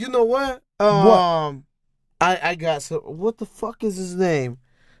 Oh, you know what? What? I got some. What the fuck is his name?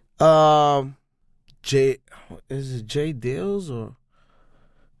 Jay. Is it Jay Dales or?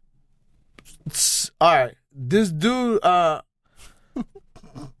 All right, this dude. I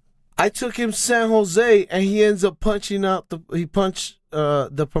took him San Jose, and he ends up punching out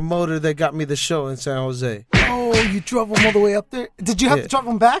the promoter that got me the show in San Jose. Oh, you drove him all the way up there? Did you have to drive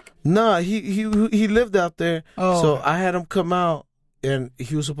him back? No, he lived out there. Oh. So I had him come out, and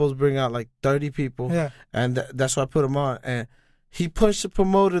he was supposed to bring out like 30 people. Yeah. And that's why I put him on. And he punched the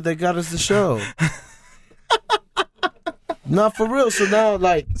promoter that got us the show. Not for real. So now,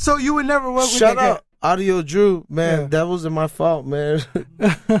 like... So you would never work with Shut that up. guy? Audio Drew, man, Yeah. that wasn't my fault, man.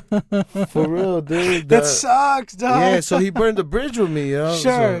 For real, dude. That sucks, dog. Yeah, so he burned the bridge with me, yo.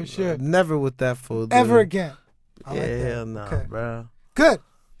 Sure, So, sure. Never with that fool, dude. Ever again. I like Yeah, that. hell no, Okay. bro. Good.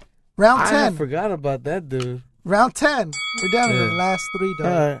 Round I 10. forgot about that, dude. Round 10. We're down to the Yeah. last 3, dog.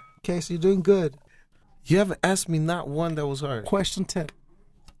 All right. Okay, so you're doing good. You haven't asked me not one that was hard. Question 10.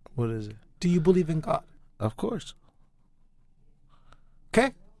 What is it? Do you believe in God? Of course.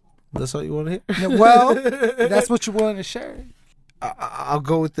 Okay. That's all you want to hear? Yeah, well, that's what you're willing to share. I'll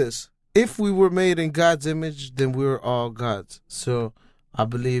go with this. If we were made in God's image, then we're all gods. So I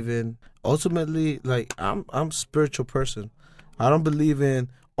believe in, ultimately, like, I'm a spiritual person. I don't believe in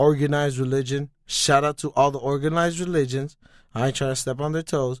organized religion. Shout out to all the organized religions. I ain't trying to step on their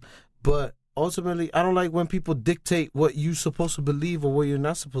toes. But ultimately, I don't like when people dictate what you're supposed to believe or what you're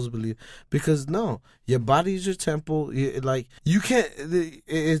not supposed to believe. Because, no, your body is your temple. You can't,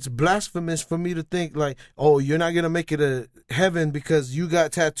 it's blasphemous for me to think, like, oh, you're not going to make it a heaven because you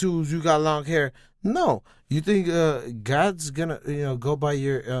got tattoos, you got long hair. No. You think God's going to, go by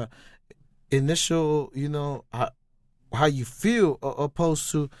your initial, how you feel opposed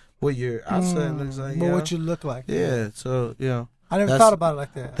to what your outside looks like. But what you look like. Yeah, so, I never thought about it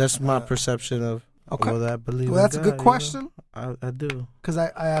like that. That's my perception of what I believe in. Well, that's God, a good question. I do. Because I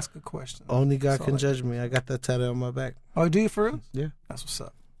ask a question. Only God So can like judge me. I got that tattoo on my back. Oh, do you for real? Yeah. That's what's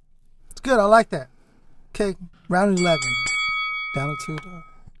up. It's good. I like that. Okay, round 11. Down to 2, dog.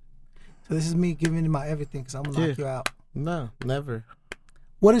 So this is me giving you my everything because I'm going to knock you out. No, never.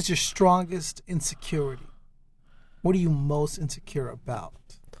 What is your strongest insecurity? What are you most insecure about?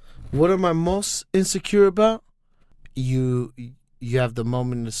 What am I most insecure about? You have the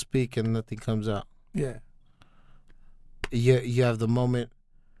moment to speak and nothing comes out. Yeah. You have the moment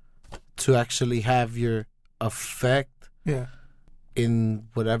to actually have your effect in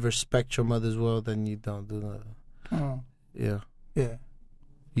whatever spectrum of this world, and you don't do nothing. Oh. Yeah. Yeah.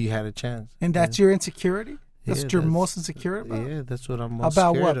 You had a chance. And that's your insecurity? That's what you're that's- most insecure about? Yeah, that's what I'm most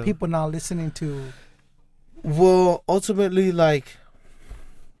About scared what? of. People not listening to... Well, ultimately, like,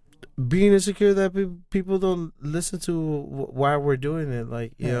 being insecure that people don't listen to why we're doing it,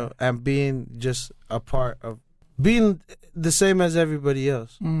 like, you know, and being just a part of being the same as everybody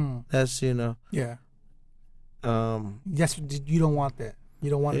else. That's, Yeah. Yes, you don't want that.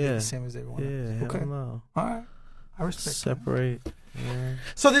 You don't want to be the same as everyone else. Okay. No. All right. I respect Separate. Yeah.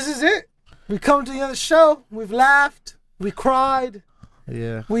 So this is it. We come to the end of the show. We've laughed. We cried.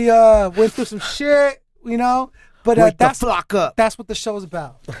 Yeah. We went through some shit, But Wake that's the flock up. That's what the show's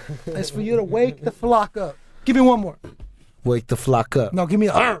about. It's for you to wake the flock up. Give me one more. Wake the flock up. No, give me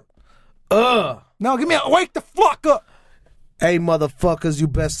a. No, give me a. Wake the flock up. Hey, motherfuckers, you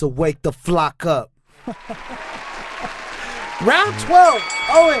best to wake the flock up. Round 12,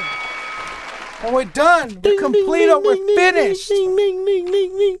 Owen. And we're done. We're complete. We're finished.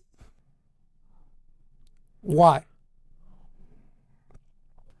 Why?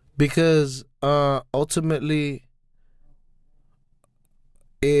 Because ultimately,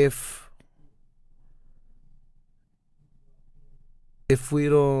 if we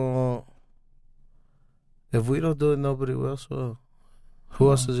don't do it, nobody else will.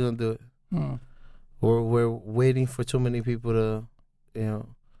 Who else is gonna do it? we're waiting for too many people to, you know,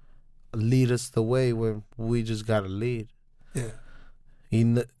 lead us the way when we just gotta lead. Yeah.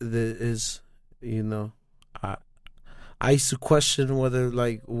 I used to question whether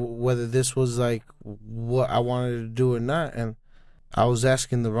this was like what I wanted to do or not, and I was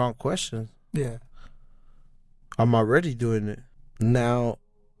asking the wrong questions. Yeah. I'm already doing it now.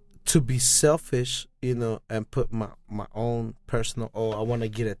 To be selfish, you know, and put my own personal, I want to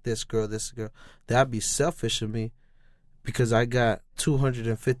get at this girl, that'd be selfish of me, because I got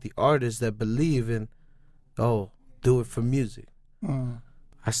 250 artists that believe in, do it for music.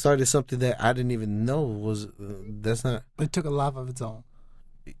 I started something that I didn't even know was, that's not. It took a life of its own.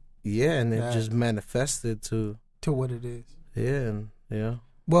 Yeah, and it just manifested to what it is. Yeah, and yeah.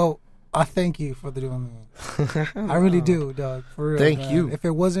 Well, I thank you for doing that. I really do, dog. For real. Thank you. If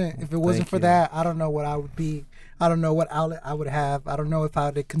it wasn't for that, I don't know what I would be. I don't know what outlet I would have. I don't know if I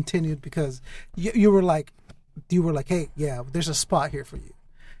would have continued, because you were like, hey, yeah, there's a spot here for you.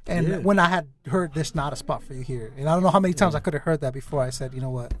 And when I had heard there's not a spot for you here, and I don't know how many times I could have heard that before I said, you know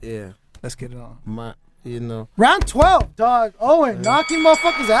what? Yeah. Let's get it on. Round 12, dog. Owen, knocking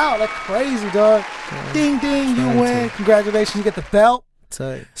motherfuckers out like crazy, dog. Ding, ding, you win. Congratulations, you get the belt.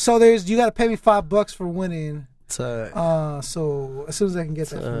 Tight. So you got to pay me $5 for winning. Tight. So as soon as I can get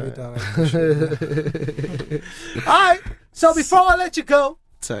that from you, dog. All right. So before I let you go,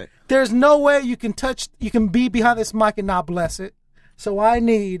 tight. There's no way you can be behind this mic and not bless it. So I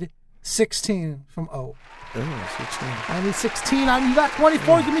need 16 from O. Oh, 16. I need 16. You got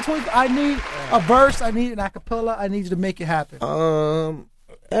 24. Give me 20. I need a verse. I need an acapella. I need you to make it happen. All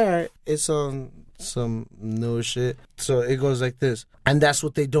right. It's on some new shit. So it goes like this. And that's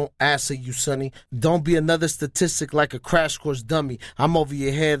what they don't ask of you, sonny. Don't be another statistic like a crash course dummy. I'm over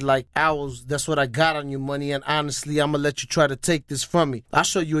your head like owls. That's what I got on you, money. And honestly, I'm gonna let you try to take this from me. I'll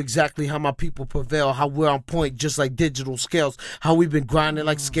show you exactly how my people prevail, how we're on point just like digital scales, how we've been grinding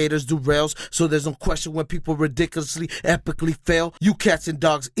like skaters do rails. So there's no question when people ridiculously, epically fail. You cats and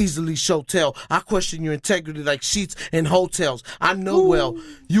dogs easily show tell. I question your integrity like sheets in hotels. I know well,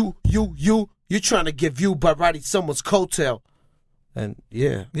 you're trying to give you by riding someone's coattail. And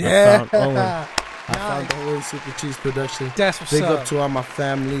I found Owen Super Cheese Production. That's what's Big up. up to all my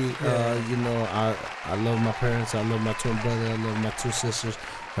family. I love my parents. I love my twin brother. I love my two sisters,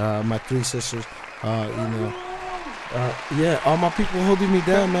 my three sisters. All my people holding me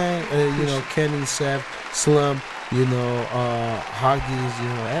down, man. Kenny, Sav, Slum, Hoggies,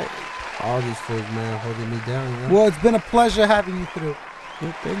 all these folks, man, holding me down. Well, it's been a pleasure having you through.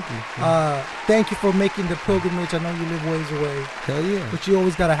 Yeah, thank you. Thank you for making the pilgrimage. I know you live ways away. Hell yeah. But you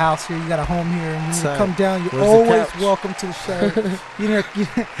always got a house here. You got a home here. And you come down. You're Where's always welcome to the show.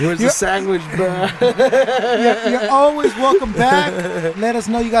 Where's the sandwich, bro? You're always welcome back. Let us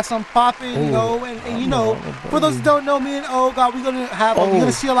know you got something popping, for those who don't know, me and we're gonna have you're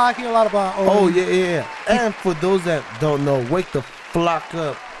gonna see a lot about yeah. And for those that don't know, Wake the Flock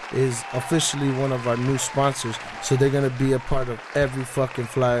Up is officially one of our new sponsors, so they're gonna be a part of every fucking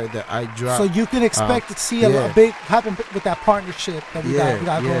flyer that I drop. So you can expect to see a big happen with that partnership that we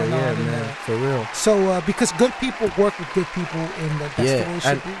got going on. Man, for real. So because good people work with good people, and that's the way it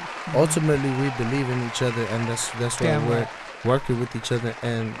should be. Ultimately, we believe in each other, and that's why we're working with each other.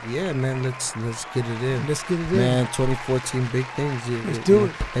 And man, let's get it in. Let's get it in, man. 2014, big things. Let's do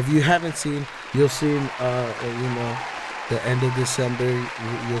it. If you haven't seen, you'll see. The end of December,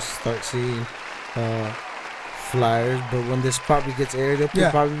 you'll start seeing flyers. But when this probably gets aired, it'll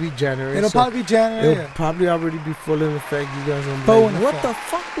probably be January. It'll probably probably already be full in effect. You guys will be like, what the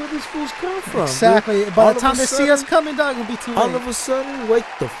fuck? Where these fools come from? Exactly. Dude? By the time they see us coming, dog, it'll be too late. All of a sudden, wake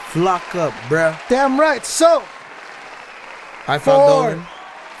the flock up, bruh. Damn right. So, I found Owen.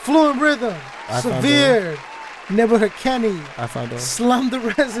 Fluent Rhythm, Severe, Neighborhood Kenny, I found Owen. Slum the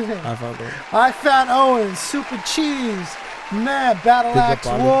Resident, I found Owen. I found Owen, Super Cheese, man, Battle Axe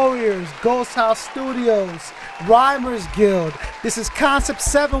Warriors, Ghost House Studios, Rhymers Guild. This is Concept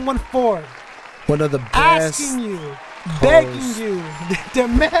 714. One of the best. Asking you, begging you,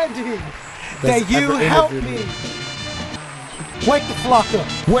 demanding that you help me. Wake the flock up.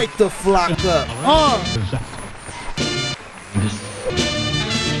 Wake the flock up.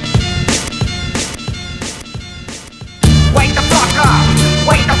 Wake the fuck up,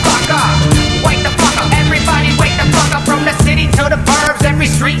 wake the fuck up, wake the fuck up. Everybody wake the fuck up, from the city to the burbs. Every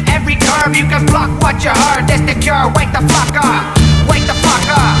street, every curve, you can block what you heard. That's the cure, wake the fuck up, wake the fuck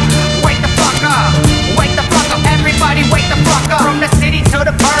up, wake the fuck up, wake the fuck up. Everybody wake the fuck up, from the city to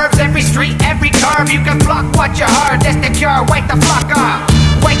the burbs. Every street, every curve, you can block what you heard. That's the cure, wake the fuck up,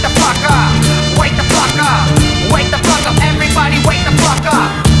 wake the fuck up, wake the fuck up, wake the fuck up. Everybody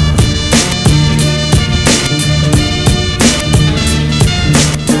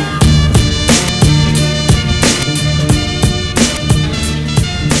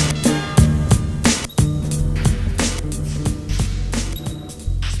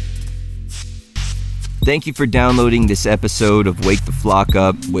thank you for downloading this episode of Wake the Flock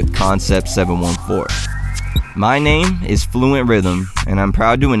Up with Concept 714. My name is Fluent Rhythm, and I'm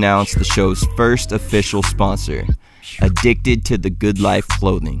proud to announce the show's first official sponsor, Addicted to the Good Life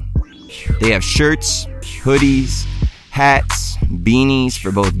Clothing. They have shirts, hoodies, hats, beanies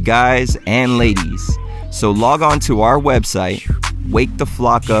for both guys and ladies. So log on to our website,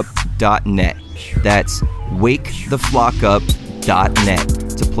 waketheflockup.net. That's waketheflockup.net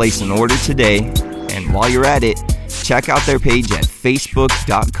to place an order today. And while you're at it, check out their page at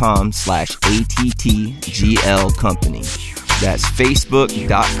facebook.com/ATTGL Company. That's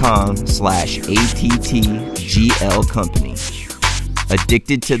facebook.com/ATTGL Company.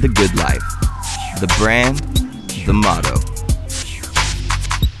 Addicted to the Good Life. The brand, the motto.